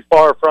 wouldn't be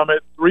far from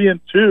it.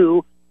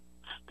 3-2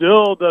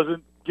 still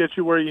doesn't get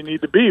you where you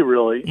need to be,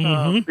 really,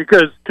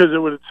 because it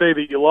would say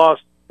that you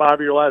lost 5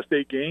 of your last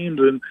 8 games,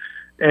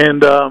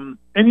 and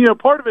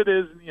part of it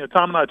is,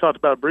 Tom and I talked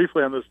about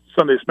briefly on this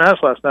Sunday Smash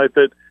last night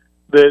that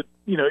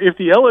if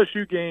the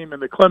LSU game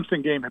and the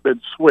Clemson game had been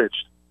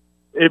switched,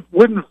 it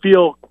wouldn't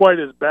feel quite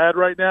as bad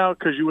right now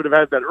because you would have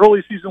had that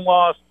early season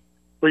loss,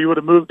 but you would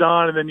have moved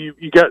on, and then you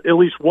got at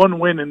least one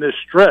win in this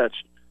stretch.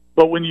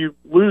 But when you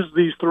lose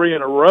these 3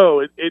 in a row,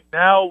 it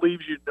now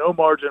leaves you no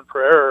margin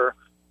for error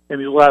in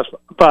these last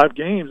 5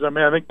 games. I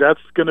mean, I think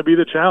that's going to be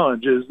the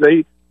challenge. Is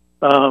they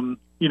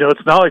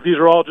it's not like these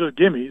are all just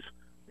gimmies.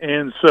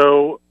 And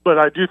so, but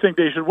I do think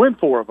they should win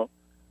 4 of them.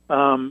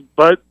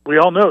 But we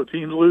all know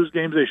teams lose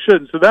games they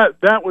shouldn't. So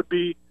that would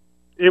be,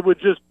 it would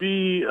just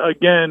be,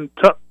 again,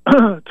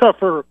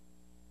 tougher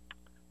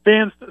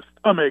fans to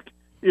stomach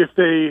if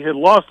they had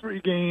lost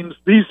 3 games,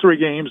 these 3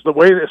 games, the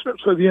way,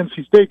 especially the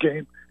NC State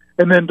game,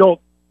 and then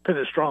don't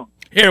finish strong.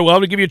 Here, well, I'm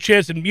going to give you a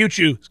chance to mute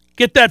you.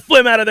 Get that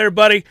phlegm out of there,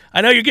 buddy.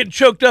 I know you're getting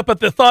choked up at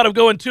the thought of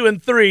going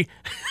 2-3.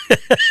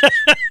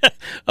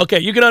 Okay,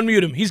 you can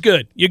unmute him. He's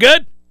good. You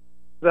good?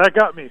 That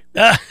got me.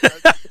 That's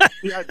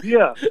the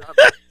idea.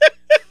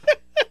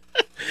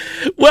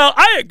 Well,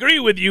 I agree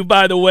with you,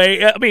 by the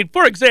way. I mean,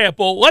 for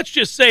example, let's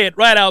just say it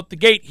right out the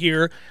gate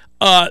here.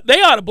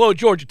 They ought to blow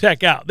Georgia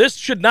Tech out. This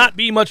should not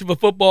be much of a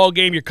football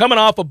game. You're coming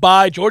off a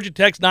bye. Georgia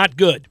Tech's not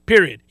good,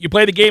 period. You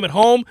play the game at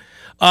home,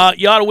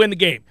 you ought to win the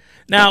game.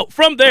 Now,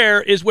 from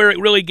there is where it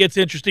really gets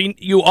interesting.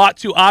 You ought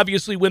to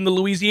obviously win the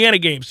Louisiana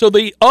game. So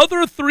the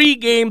other 3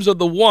 games are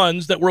the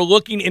ones that we're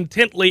looking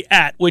intently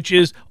at, which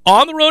is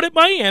on the road at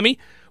Miami,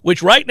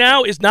 which right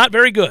now is not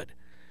very good.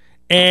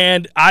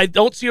 And I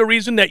don't see a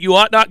reason that you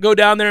ought not go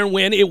down there and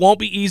win. It won't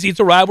be easy. It's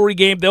a rivalry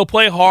game. They'll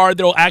play hard.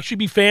 There'll actually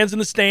be fans in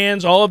the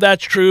stands. All of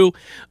that's true.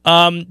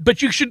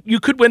 But you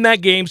could win that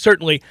game,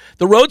 certainly.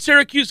 The road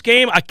Syracuse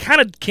game, I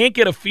kind of can't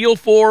get a feel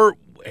for.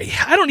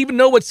 I don't even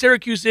know what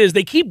Syracuse is.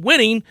 They keep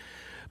winning,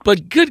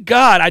 but good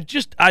God,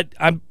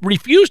 I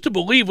refuse to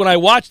believe when I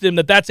watch them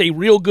that that's a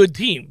real good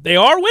team. They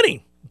are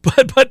winning,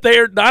 but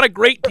they're not a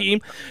great team.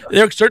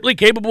 They're certainly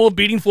capable of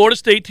beating Florida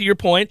State, to your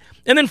point.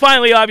 And then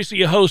finally, obviously,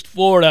 you host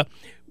Florida,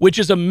 which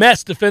is a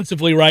mess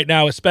defensively right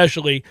now,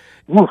 especially.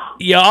 Oof.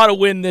 You ought to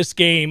win this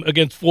game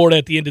against Florida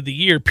at the end of the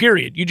year,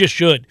 period. You just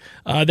should.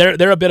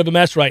 They're a bit of a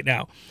mess right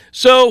now.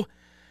 So,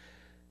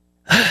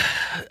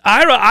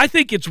 Ira, I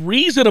think it's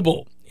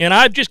reasonable, and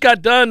I've just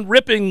got done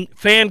ripping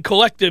fan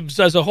collectives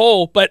as a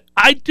whole, but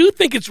I do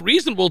think it's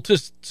reasonable to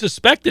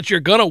suspect that you're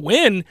going to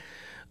win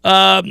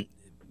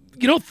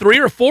 3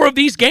 or 4 of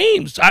these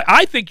games.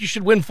 I think you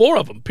should win 4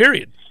 of them,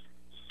 period.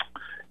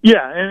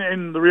 Yeah,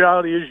 and the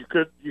reality is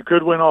you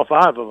could win all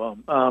 5 of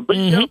them, but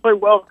you got to play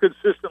well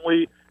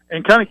consistently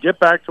and kind of get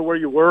back to where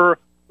you were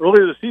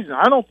earlier this season.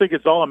 I don't think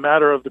it's all a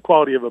matter of the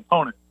quality of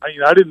opponent.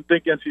 I didn't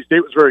think NC State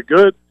was very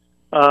good,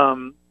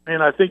 and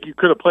I think you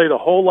could have played a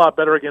whole lot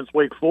better against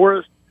Wake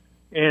Forest.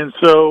 And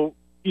so,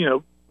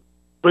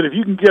 but if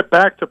you can get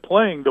back to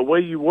playing the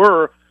way you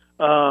were,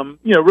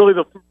 really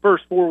the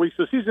first 4 weeks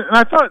of the season, and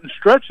I thought in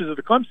stretches of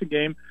the Clemson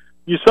game,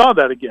 you saw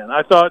that again.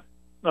 I thought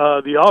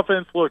the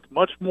offense looked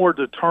much more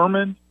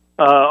determined.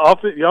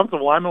 The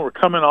offensive linemen were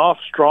coming off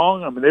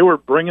strong. I mean, they were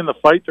bringing the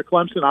fight to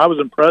Clemson. I was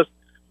impressed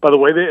by the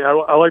way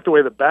I liked the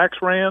way the backs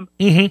ran.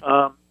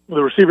 The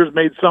receivers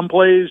made some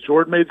plays.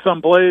 Jordan made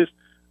some plays.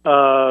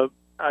 And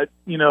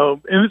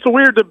it's a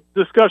weird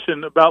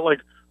discussion about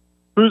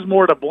who's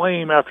more to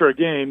blame after a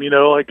game.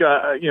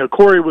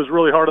 Corey was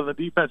really hard on the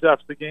defense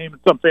after the game,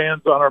 and some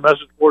fans on our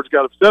message boards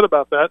got upset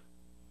about that.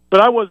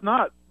 But I was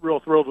not real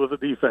thrilled with the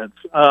defense.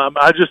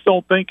 I just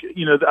don't think,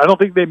 I don't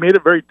think they made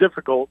it very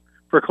difficult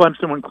for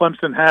Clemson when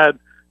Clemson had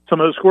some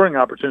of the scoring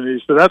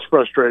opportunities. So that's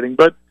frustrating.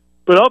 But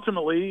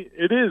ultimately,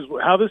 it is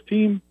how this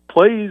team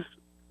plays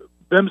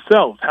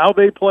themselves. How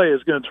they play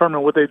is going to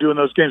determine what they do in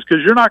those games,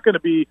 because you're not going to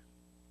be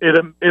at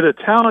a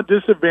talent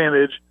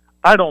disadvantage,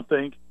 I don't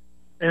think,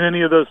 in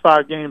any of those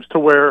 5 games to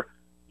where,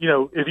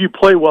 if you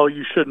play well,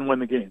 you shouldn't win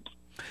the games.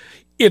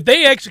 If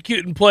they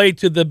execute and play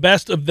to the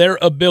best of their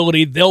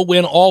ability, they'll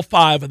win all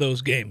 5 of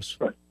those games.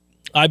 Right.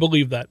 I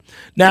believe that.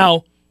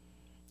 Now,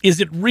 is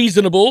it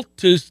reasonable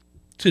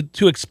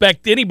to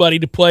expect anybody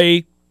to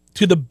play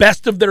to the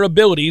best of their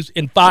abilities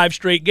in 5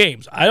 straight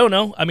games? I don't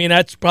know. I mean,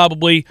 that's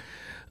probably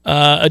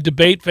a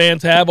debate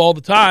fans have all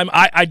the time.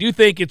 I do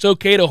think it's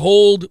okay to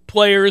hold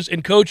players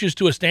and coaches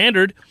to a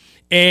standard,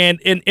 and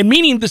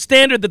meaning the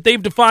standard that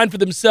they've defined for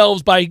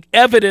themselves by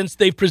evidence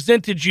they've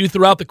presented you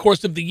throughout the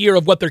course of the year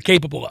of what they're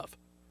capable of.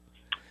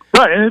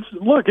 Right, and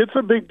it's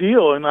a big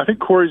deal, and I think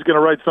Corey's going to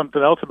write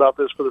something else about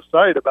this for the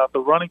site, about the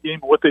running game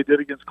and what they did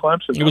against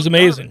Clemson. It was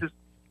amazing. It's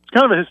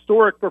kind of a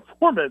historic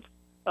performance,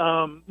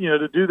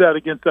 to do that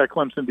against that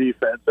Clemson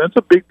defense. That's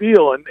a big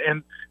deal,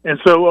 and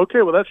so,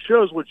 okay, well, that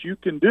shows what you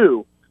can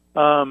do.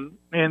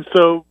 And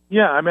so,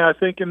 yeah, I mean, I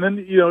think, and then,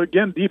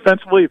 again,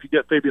 defensively, if you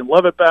get Fabian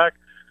Levitt back,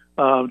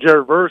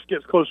 Jared Verse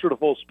gets closer to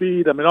full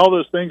speed. I mean, all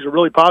those things are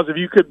really positive.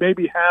 You could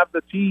maybe have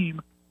the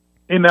team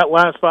in that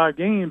last 5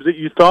 games that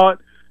you thought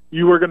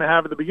you were going to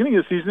have at the beginning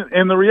of the season.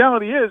 And the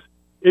reality is,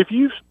 if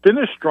you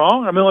finish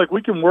strong, I mean, like,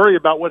 we can worry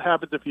about what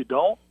happens if you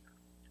don't.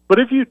 But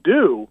if you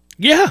do,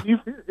 if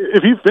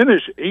you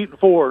finish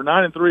 8-4,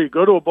 9-3,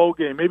 go to a bowl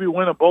game, maybe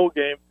win a bowl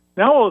game,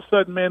 now all of a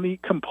sudden, man, the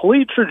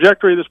complete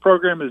trajectory of this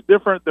program is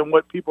different than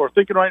what people are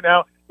thinking right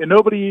now, and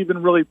nobody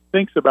even really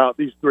thinks about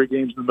these 3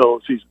 games in the middle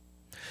of the season.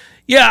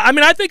 Yeah, I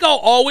mean, I think I'll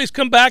always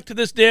come back to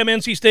this damn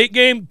NC State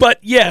game, but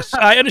yes,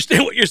 I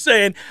understand what you're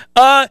saying.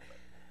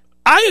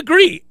 I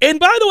agree. And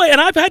by the way,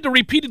 and I've had to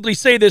repeatedly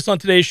say this on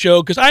today's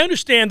show, because I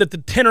understand that the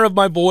tenor of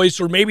my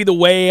voice, or maybe the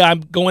way I'm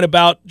going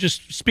about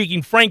just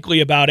speaking frankly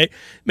about it,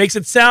 makes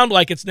it sound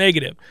like it's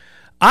negative.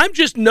 I'm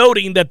just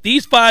noting that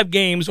these 5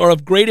 games are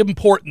of great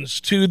importance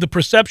to the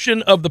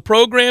perception of the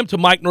program, to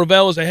Mike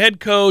Norvell as a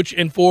head coach,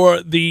 and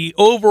for the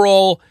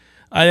overall,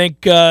 I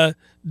think,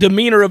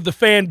 demeanor of the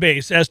fan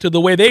base as to the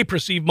way they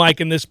perceive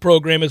Mike in this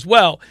program as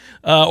well,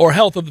 or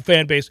health of the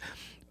fan base.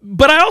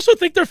 But I also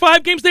think they're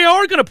 5 games they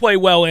are going to play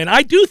well in.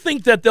 I do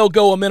think that they'll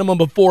go a minimum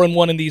of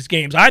 4-1 in these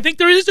games. I think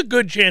there is a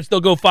good chance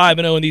they'll go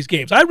 5-0 in these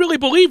games. I really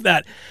believe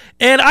that.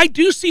 And I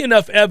do see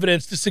enough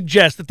evidence to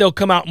suggest that they'll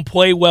come out and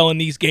play well in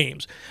these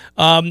games.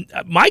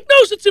 Mike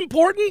knows it's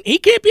important. He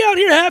can't be out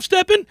here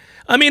half-stepping.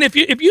 I mean, if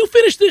you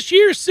finish this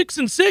year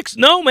 6-6,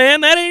 no,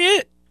 man, that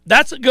ain't it.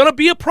 That's going to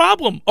be a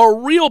problem, a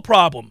real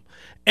problem.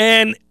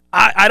 And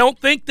I don't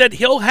think that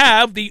he'll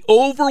have the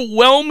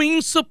overwhelming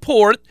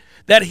support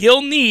that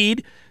he'll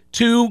need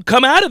to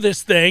come out of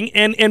this thing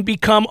and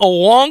become a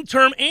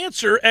long-term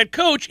answer at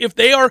coach if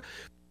they are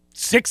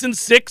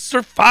 6-6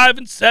 or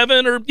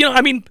 5-7 or,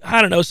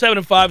 I don't know,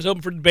 7-5 is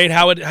open for debate.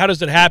 How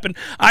does it happen?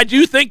 I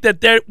do think that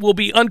there will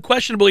be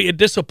unquestionably a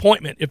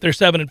disappointment if they're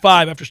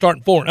 7-5 after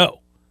starting 4-0.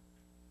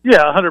 Yeah,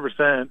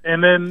 100%.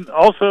 And then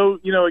also,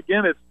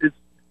 again,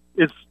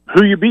 it's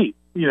who you beat,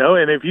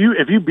 and if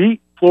you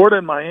beat Florida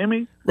and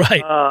Miami,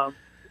 right,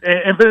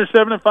 and finish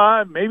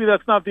 7-5, maybe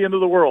that's not the end of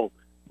the world.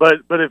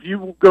 But if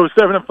you go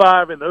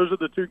 7-5 and those are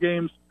the 2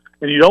 games,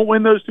 and you don't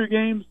win those 2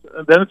 games,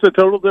 then it's a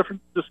total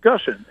different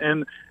discussion.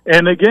 And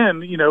again,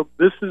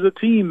 this is a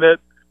team that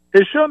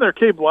has shown they're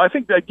capable. I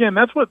think that, again,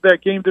 that's what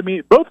that game to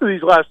me. Both of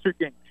these last 2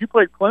 games, you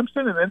played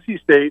Clemson and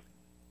NC State,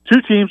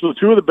 2 teams with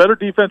 2 of the better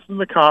defenses in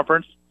the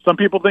conference. Some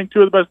people think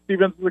 2 of the best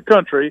defenses in the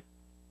country,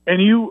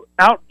 and you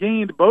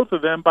outgained both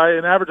of them by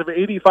an average of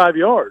 85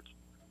 yards.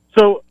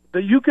 So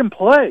that you can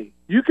play.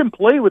 You can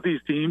play with these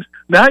teams.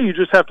 Now you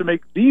just have to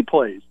make the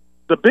plays,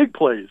 the big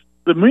plays,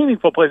 the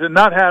meaningful plays, and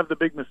not have the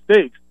big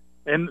mistakes.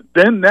 And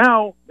then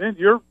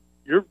you're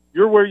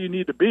where you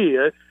need to be.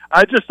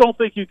 I just don't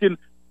think you can.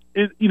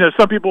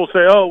 Some people will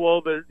say, "Oh,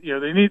 well,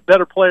 they need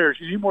better players.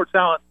 You need more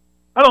talent."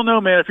 I don't know,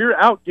 man. If you're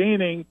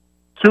outgaining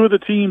 2 of the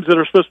teams that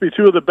are supposed to be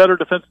 2 of the better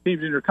defensive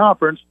teams in your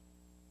conference,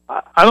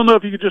 I don't know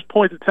if you could just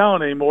point to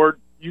talent anymore.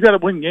 You got to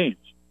win games.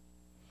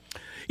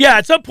 Yeah,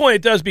 at some point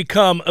it does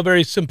become a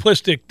very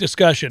simplistic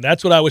discussion.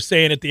 That's what I was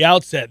saying at the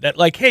outset, that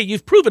like, hey,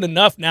 you've proven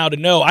enough now to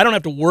know I don't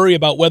have to worry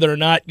about whether or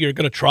not you're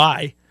going to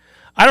try.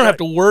 I don't have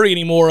to worry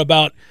anymore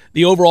about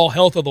the overall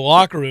health of the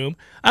locker room.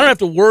 I don't have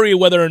to worry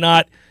whether or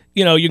not,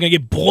 you're going to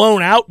get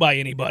blown out by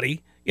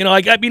anybody.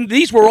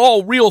 These were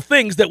all real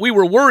things that we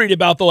were worried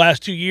about the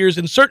last 2 years.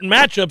 In certain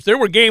matchups, there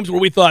were games where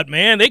we thought,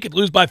 man, they could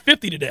lose by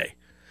 50 today.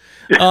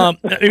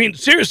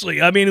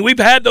 Seriously, we've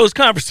had those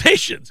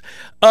conversations.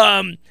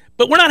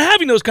 But we're not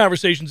having those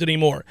conversations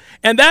anymore.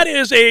 And that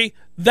is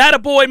that a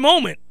boy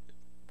moment.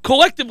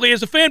 Collectively,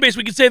 as a fan base,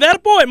 we can say, that a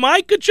boy,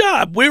 Mike, good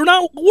job. We're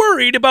not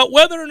worried about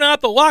whether or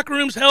not the locker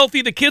room's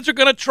healthy, the kids are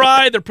going to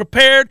try, they're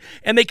prepared,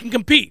 and they can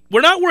compete.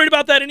 We're not worried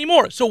about that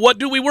anymore. So what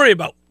do we worry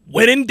about?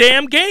 Winning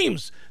damn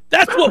games.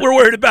 That's what we're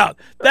worried about.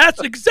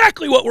 That's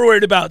exactly what we're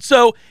worried about.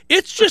 So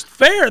it's just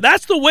fair.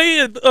 That's the way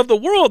of the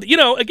world.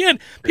 Again,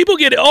 people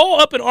get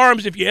all up in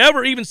arms if you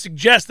ever even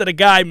suggest that a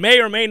guy may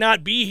or may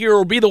not be here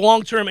or be the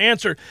long-term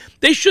answer.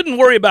 They shouldn't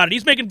worry about it.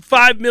 He's making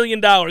 $5 million.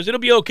 It'll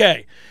be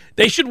okay.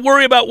 They should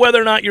worry about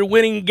whether or not you're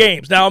winning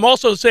games. Now, I'm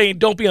also saying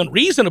don't be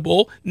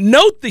unreasonable.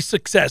 Note the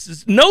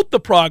successes. Note the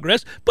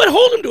progress. But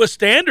hold them to a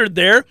standard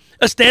there,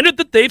 a standard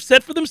that they've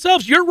set for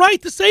themselves. You're right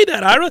to say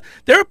that, Ira.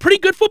 They're a pretty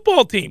good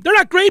football team. They're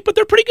not great, but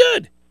they're pretty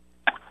good.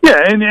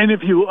 Yeah, and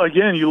if you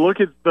look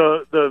at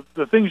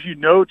the things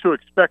to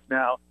expect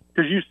now,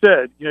 because you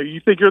said you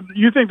think they're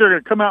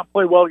going to come out and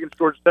play well against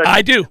Georgia Tech.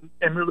 I do.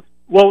 And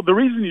well, the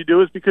reason you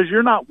do is because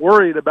you're not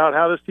worried about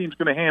how this team's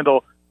going to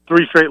handle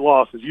 3 straight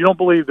losses. You don't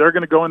believe they're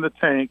going to go in the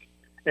tank,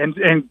 and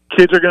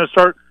kids are going to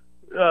start,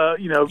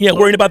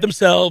 worrying about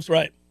themselves,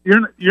 right?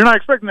 You're not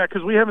expecting that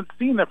because we haven't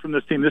seen that from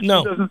this team. This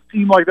team doesn't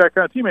seem like that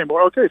kind of team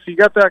anymore. Okay, so you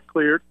got that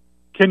cleared.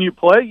 Can you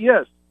play?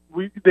 Yes.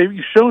 They've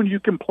shown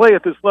you can play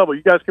at this level.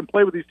 You guys can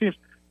play with these teams.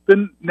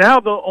 Then now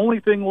the only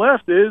thing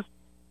left is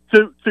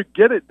to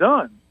get it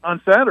done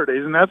on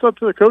Saturdays, and that's up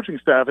to the coaching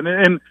staff.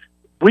 And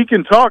we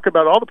can talk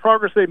about all the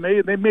progress they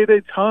made. They made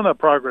a ton of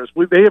progress.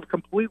 They have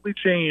completely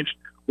changed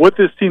what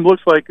this team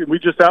looks like, and we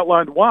just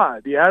outlined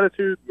why. The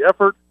attitude, the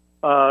effort,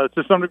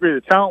 to some degree,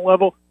 the talent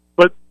level.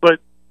 But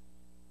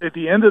at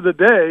the end of the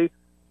day,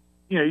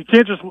 you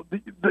can't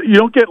you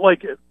don't get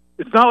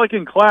it's not like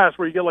in class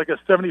where you get like a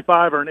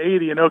 75 or an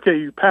 80 and okay,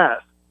 you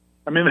pass.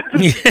 I mean,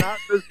 it's not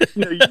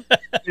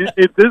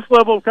at this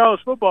level of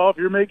college football, if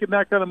you're making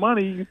that kind of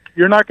money,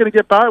 you're not going to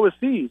get by with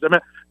C's. I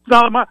mean, it's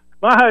not my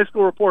high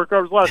school report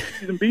covers a lot of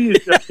C's and B's.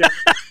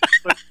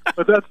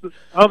 But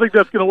I don't think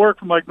that's going to work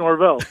for Mike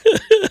Norvell.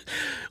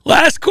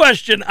 Last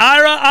question.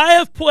 Ira, I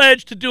have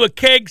pledged to do a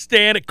keg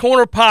stand at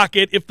Corner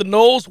Pocket if the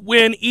Noles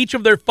win each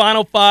of their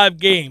final 5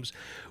 games.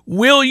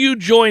 Will you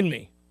join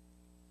me?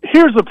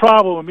 Here's the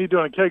problem with me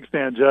doing a keg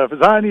stand, Jeff, is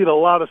I need a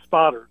lot of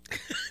spotters.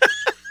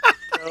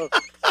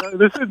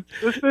 This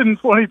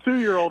isn't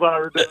 22-year-old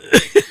Ira.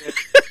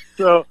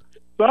 So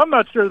I'm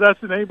not sure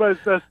that's in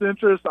anybody's best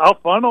interest. I'll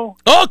funnel.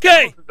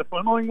 Okay. Does the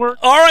funneling work?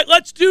 All right,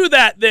 let's do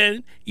that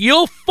then.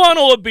 You'll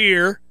funnel a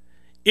beer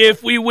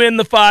if we win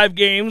the 5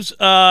 games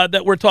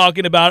that we're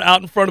talking about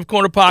out in front of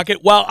Corner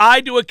Pocket while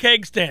I do a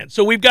keg stand.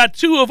 So we've got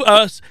 2 of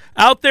us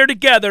out there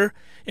together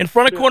in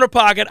front of Corner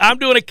Pocket. I'm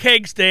doing a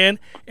keg stand,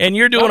 and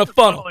you're doing a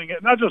funnel.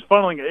 Not just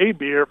funneling a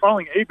beer.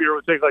 Funneling a beer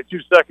would take like 2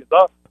 seconds.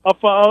 I'll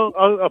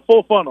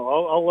full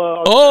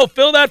funnel.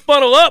 Fill that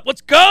funnel up.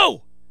 Let's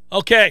go.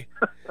 Okay.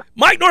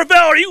 Mike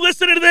Norvell, are you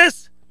listening to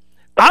this?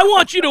 I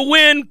want you to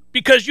win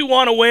because you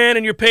want to win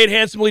and you're paid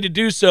handsomely to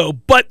do so.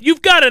 But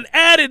you've got an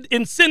added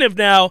incentive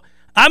now.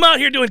 I'm out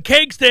here doing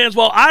keg stands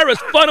while Ira's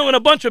funneling a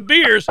bunch of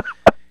beers.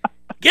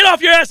 Get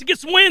off your ass and get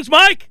some wins,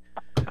 Mike.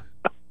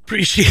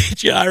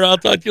 Appreciate you, Ira. I'll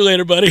talk to you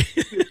later, buddy.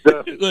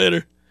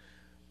 Later.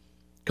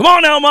 Come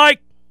on now,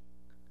 Mike.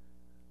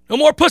 No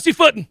more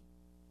pussyfooting.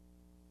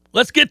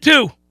 Let's get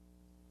 2.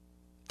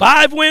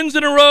 5 wins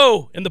in a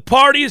row, and the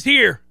party is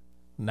here.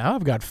 Now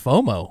I've got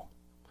FOMO.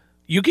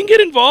 You can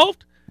get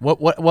involved.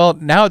 What? Well,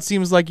 now it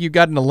seems like you've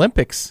got an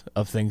Olympics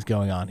of things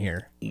going on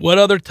here. What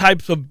other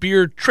types of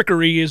beer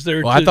trickery is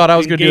there? Well, I thought I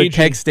was going to do a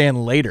keg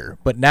stand later,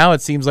 but now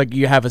it sems like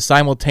you have a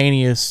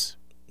simultaneous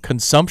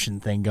consumption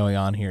thing going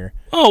on here.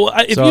 Oh,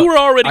 if you were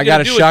already I got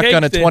a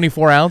shotgun, a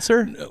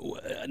 24-ouncer?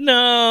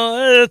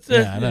 No,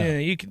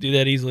 you can do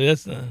that easily.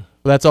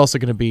 That's also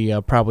going to be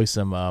probably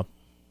some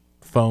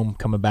foam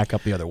coming back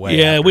up the other way.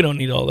 Yeah, we don't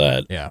need all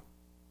that. Yeah.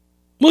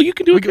 Well, you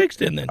can do a keg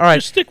stand then. All right.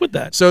 Just stick with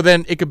that. So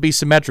then it could be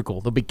symmetrical.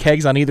 There'll be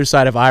kegs on either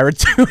side of Ira,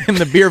 too, and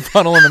the beer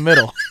funnel in the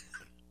middle.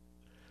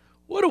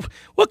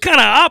 What kind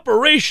of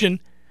operation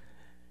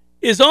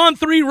is on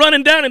 3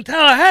 running down in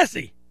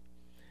Tallahassee?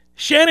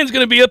 Shannon's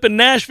going to be up in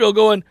Nashville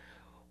going,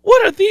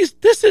 what are these?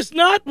 This is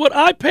not what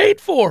I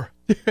paid for.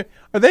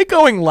 Are they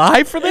going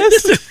live for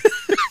this?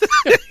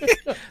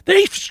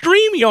 They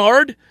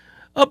StreamYard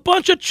a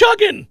bunch of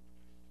chugging.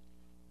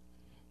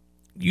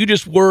 You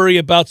just worry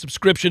about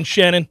subscription,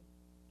 Shannon.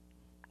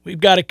 We've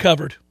got it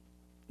covered.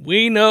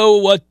 We know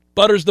what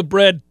butters the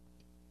bread.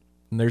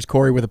 And there's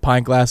Corey with a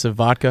pint glass of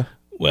vodka.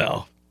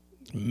 Well,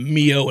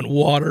 Mio and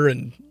water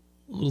and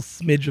a little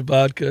smidge of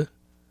vodka.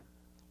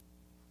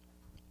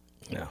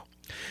 No.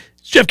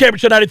 It's Jeff Cameron,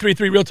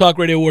 93.3 Real Talk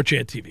Radio, War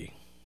Chant TV.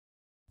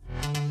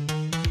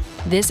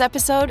 This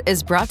episode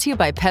is brought to you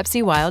by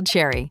Pepsi Wild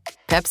Cherry.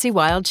 Pepsi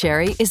Wild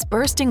Cherry is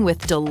bursting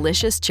with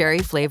delicious cherry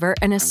flavor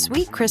and a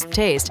sweet, crisp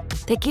taste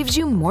that gives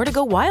you more to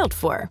go wild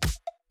for.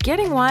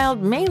 Getting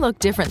wild may look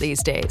different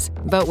these days,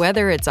 but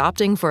whether it's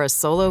opting for a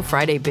solo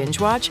Friday binge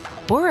watch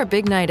or a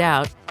big night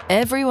out,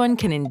 everyone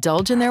can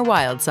indulge in their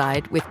wild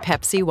side with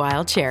Pepsi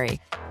Wild Cherry.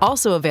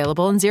 Also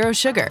available in Zero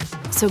Sugar.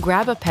 So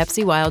grab a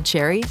Pepsi Wild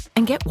Cherry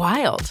and get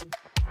wild.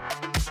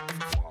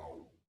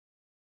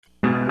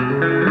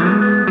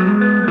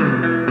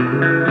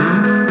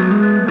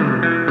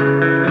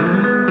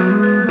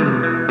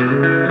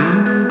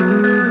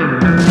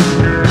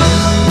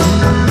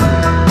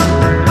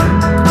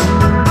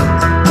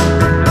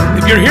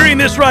 You're hearing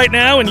right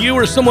now and you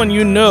or someone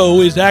you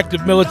know is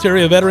active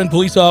military, a veteran,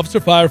 police officer,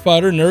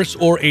 firefighter, nurse,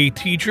 or a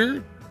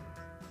teacher,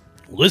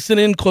 listen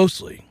in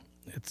closely.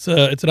 It's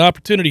an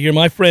opportunity here.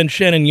 My friend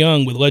Shannon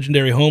Young with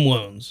Legendary Home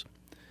Loans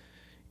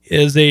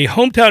is a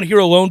hometown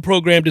hero loan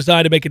program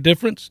designed to make a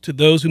difference to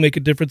those who make a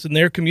difference in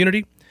their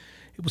community.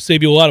 It will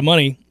save you a lot of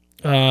money.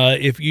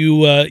 If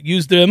you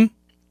use them,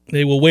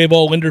 they will waive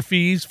all lender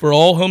fees for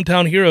all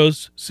hometown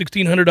heroes,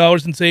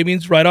 $1,600 in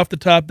savings right off the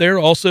top there.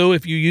 Also,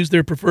 if you use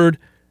their preferred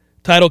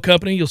title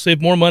company, you'll save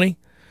more money,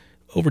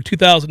 over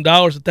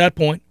 $2,000 at that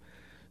point.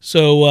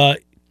 So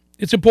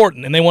it's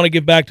important, and they want to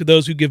give back to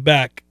those who give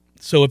back.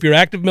 So if you're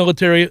active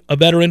military, a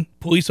veteran,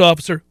 police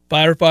officer,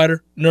 firefighter,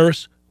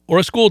 nurse, or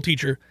a school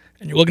teacher,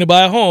 and you're looking to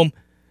buy a home,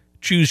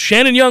 choose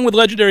Shannon Young with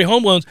Legendary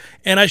Home Loans.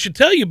 And I should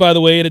tell you, by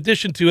the way, in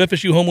addition to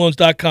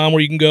FSUHomeLoans.com,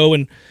 where you can go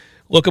and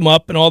look them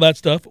up and all that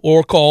stuff,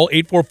 or call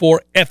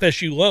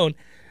 844-FSU-LOAN,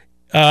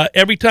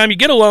 every time you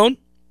get a loan,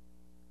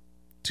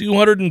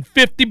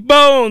 250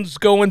 bones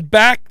going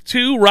back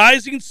to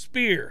Rising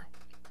Spear.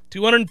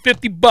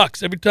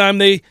 $250 every time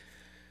they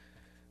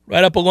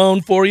write up a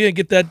loan for you and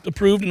get that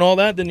approved and all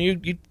that, then you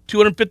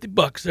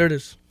 $250. There it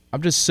is.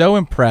 I'm just so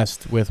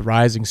impressed with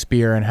Rising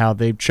Spear and how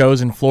they've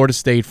chosen Florida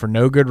State for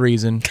no good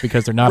reason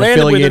because they're not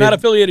affiliated. They're not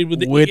affiliated with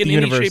the university.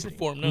 Any shape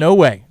or form. No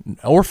way.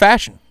 Or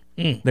fashion.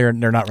 They're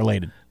not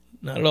related.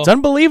 Not at all. It's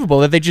unbelievable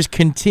that they just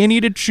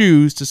continue to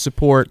choose to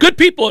support good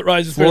people at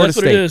Rising Spear. That's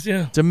what it is.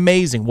 Yeah, it's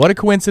amazing. What a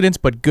coincidence,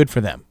 but good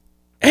for them.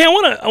 Hey, I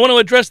want to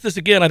address this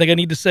again. I think I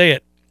need to say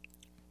it.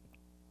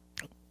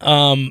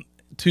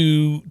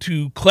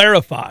 To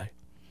clarify,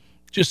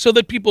 just so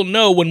that people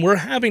know when we're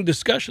having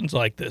discussions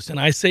like this, and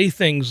I say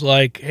things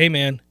like, "Hey,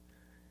 man,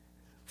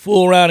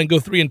 fool around and go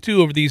 3-2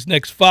 over these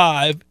next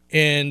 5,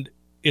 and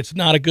it's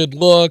not a good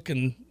look,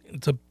 and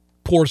it's a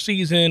poor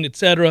season,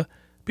 etc."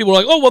 People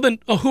are like, "Oh, well then,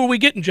 who are we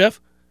getting, Jeff?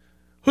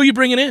 Who are you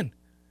bringing in?"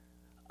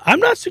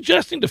 I'm not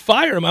suggesting to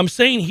fire him. I'm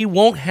saying he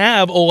won't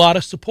have a lot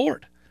of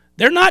support.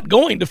 They're not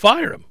going to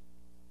fire him.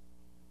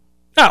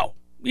 Now,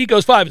 he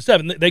goes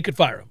 5-7. They could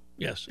fire him,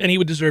 yes, and he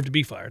would deserve to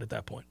be fired at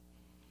that point.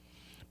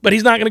 But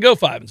he's not going to go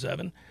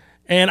 5-7,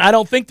 and I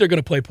don't think they're going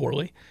to play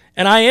poorly.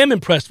 And I am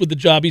impressed with the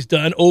job he's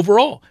done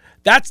overall.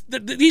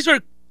 These are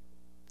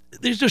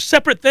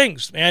separate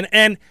things, man.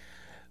 And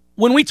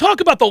when we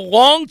talk about the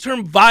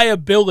long-term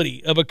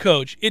viability of a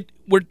coach, it's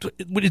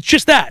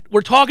just that.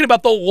 We're talking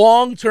about the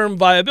long-term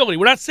viability.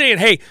 We're not saying,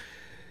 hey,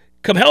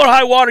 come hell or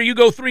high water, you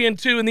go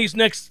 3-2 in these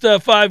next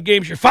 5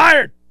 games, you're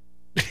fired.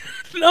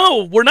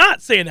 No, we're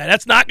not saying that.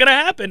 That's not going to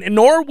happen, and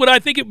nor would I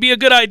think it would be a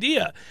good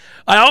idea.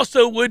 I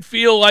also would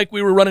feel like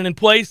we were running in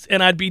place,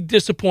 and I'd be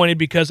disappointed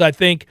because I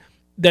think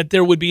that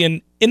there would be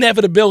an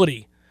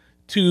inevitability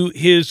to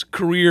his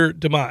career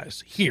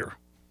demise here.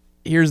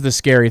 Here's the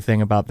scary thing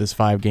about this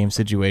 5-game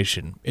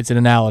situation. It's an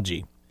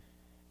analogy.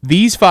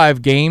 These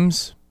 5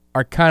 games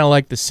are kind of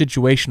like the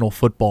situational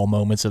football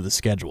moments of the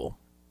schedule,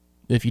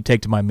 if you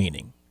take to my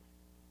meaning.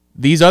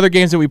 These other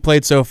games that we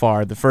played so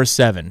far, the first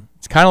 7,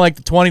 it's kind of like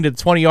the 20 to the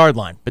 20-yard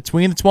line.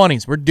 Between the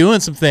 20s, we're doing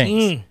some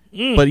things.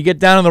 But you get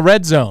down in the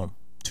red zone,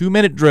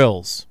 2-minute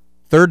drills,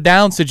 3rd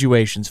down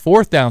situations,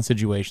 4th down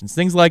situations,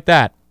 things like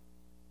that.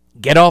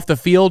 Get off the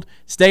field,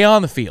 stay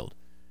on the field.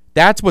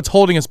 That's what's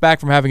holding us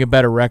back from having a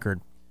better record.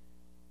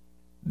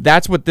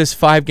 That's what this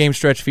 5-game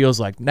stretch feels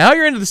like. Now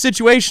you're into the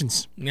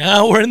situations.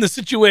 Now we're in the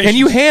situations. Can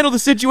you handle the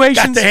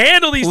situations? Got to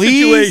handle these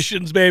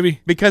situations,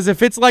 baby. Because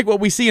if it's like what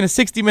we see in a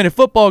 60-minute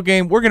football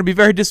game, we're going to be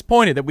very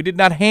disappointed that we did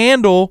not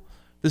handle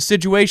the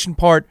situation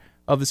part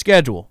of the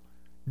schedule.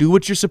 Do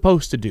what you're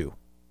supposed to do.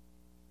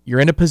 You're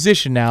in a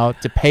position now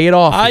to pay it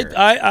off here.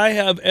 I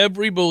have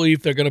every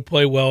belief they're going to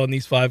play well in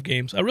these 5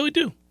 games. I really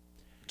do.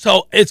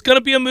 So it's going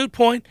to be a moot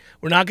point.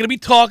 We're not going to be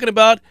talking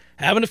about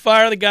having to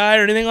fire the guy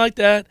or anything like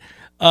that.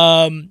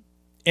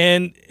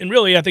 And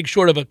really, I think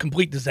short of a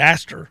complete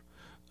disaster,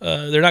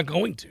 they're not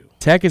going to.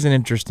 Tech is an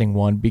interesting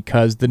one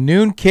because the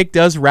noon kick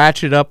does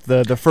ratchet up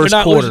the first quarter. You're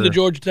not losing to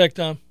Georgia Tech,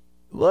 Tom.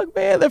 Look,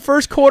 man, the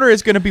first quarter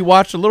is going to be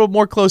watched a little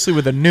more closely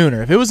with a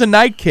nooner. If it was a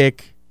night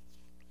kick,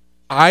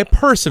 I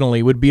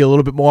personally would be a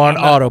little bit more on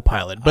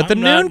autopilot. But the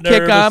noon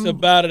kick, I'm not nervous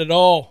about it at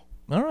all.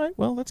 All right,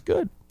 well, that's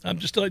good. I'm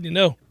just letting you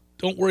know.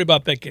 Don't worry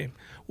about that game.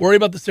 Worry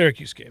about the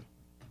Syracuse game.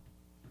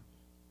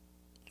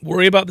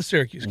 Worry about the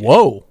Syracuse game.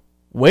 Whoa.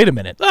 Wait a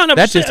minute. No,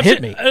 that just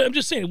hit me. I'm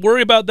just saying,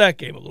 worry about that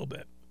game a little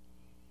bit.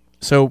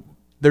 So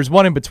there's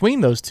one in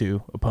between those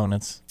 2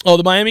 opponents. Oh,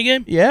 the Miami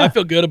game? Yeah. I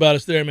feel good about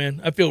us there,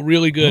 man. I feel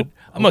really good.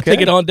 I'm going to take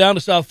it on down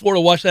to South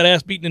Florida, watch that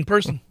ass beaten in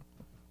person.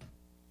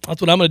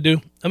 That's what I'm going to do.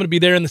 I'm going to be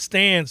there in the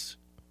stands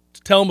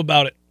to tell them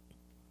about it.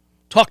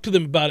 Talk to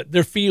them about it,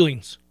 their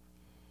feelings,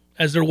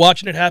 as they're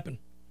watching it happen.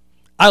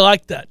 I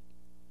like that.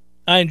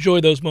 I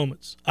enjoy those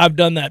moments. I've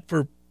done that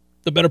for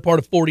the better part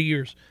of 40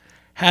 years.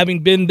 Having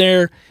been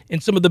there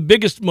in some of the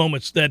biggest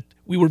moments that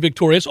we were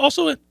victorious,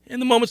 also in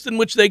the moments in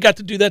which they got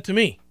to do that to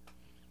me.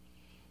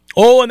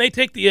 Oh, and they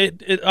take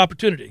the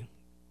opportunity.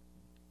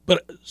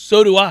 But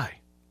so do I.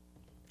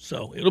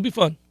 So it'll be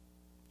fun.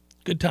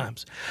 Good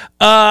times.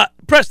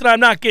 Preston, I'm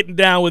not getting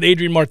down with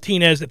Adrian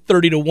Martinez at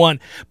 30-1,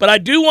 but I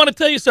do want to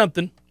tell you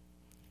something.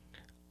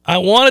 I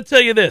want to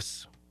tell you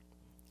this.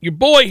 Your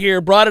boy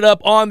here brought it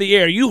up on the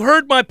air. You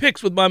heard my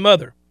picks with my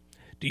mother.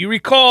 Do you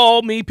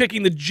recall me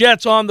picking the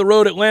Jets on the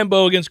road at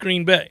Lambeau against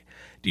Green Bay?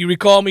 Do you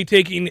recall me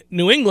taking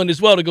New England as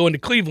well to go into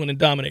Cleveland and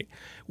dominate?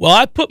 Well,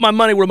 I put my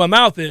money where my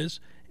mouth is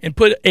and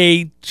put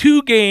a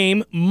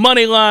 2-game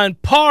money line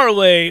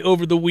parlay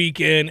over the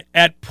weekend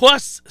at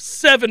plus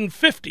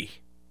 750.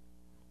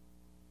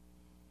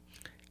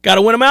 Got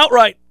to win them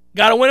outright.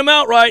 Got to win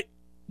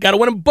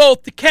them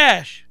both to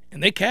cash.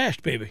 And they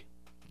cashed, baby.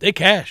 They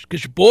cashed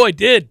because your boy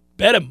did.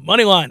 Bet him.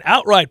 Money line.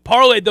 Outright.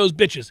 Parlayed those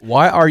bitches.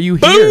 Why are you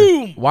here?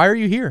 Boom! Why are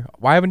you here?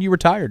 Why haven't you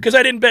retired? Because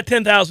I didn't bet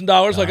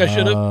 $10,000 like I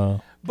should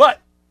have.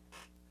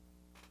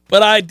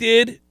 But I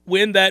did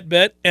win that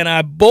bet, and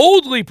I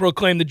boldly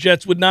proclaimed the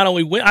Jets would not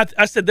only win.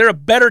 I said they're a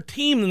better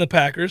team than the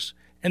Packers,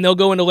 and they'll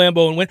go into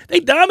Lambeau and win.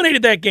 They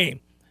dominated that game.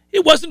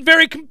 It wasn't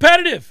very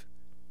competitive.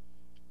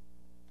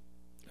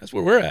 That's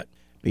where we're at.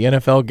 The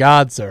NFL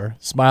gods are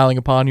smiling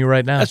upon you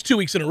right now. That's 2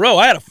 weeks in a row.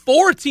 I had a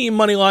 4-team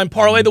money line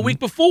parlay the week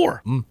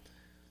before.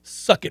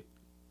 Suck it,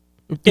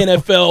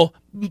 NFL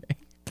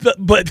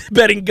but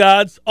betting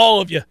gods,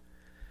 all of you.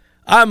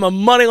 I'm a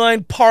money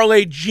line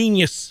parlay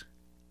genius.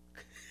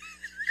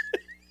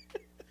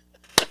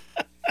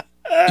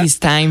 It's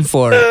time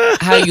for,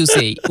 how you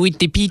say, with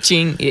the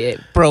pitching,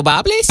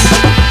 Probables?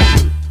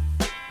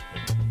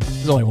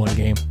 There's only one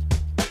game.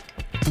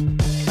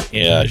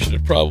 Yeah, I should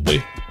have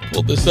probably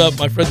pulled this up.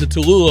 My friends at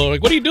Tallulah are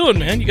like, what are you doing,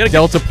 man? You got to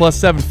Delta plus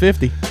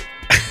 750.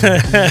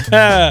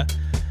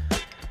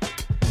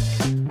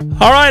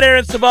 All right,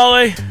 Aaron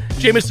Savale,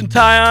 Jamison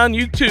Tyon,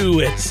 you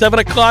two at 7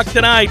 o'clock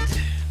tonight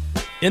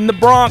in the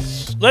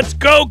Bronx. Let's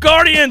go,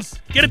 Guardians.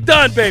 Get it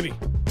done, baby.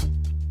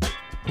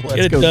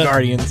 Let's go,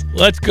 Guardians.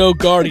 Let's go,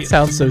 Guardians.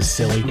 That sounds so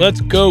silly.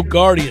 Let's go,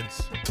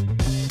 Guardians.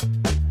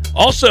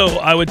 Also,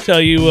 I would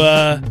tell you,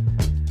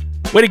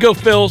 way to go,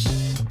 Phils.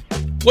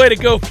 Way to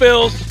go,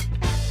 Phils.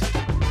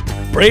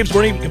 Braves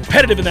weren't even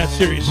competitive in that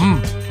series.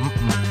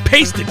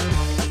 Pasted.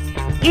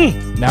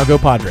 Now go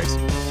Padres.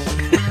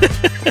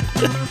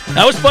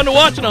 That was fun to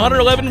watch, and a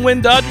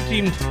 111-win Dodger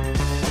team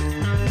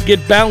get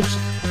bounced.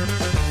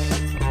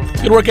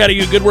 Good work out of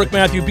you. Good work,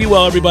 Matthew. Be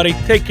well, everybody.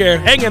 Take care.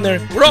 Hang in there.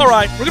 We're all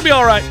right. We're going to be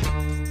all right.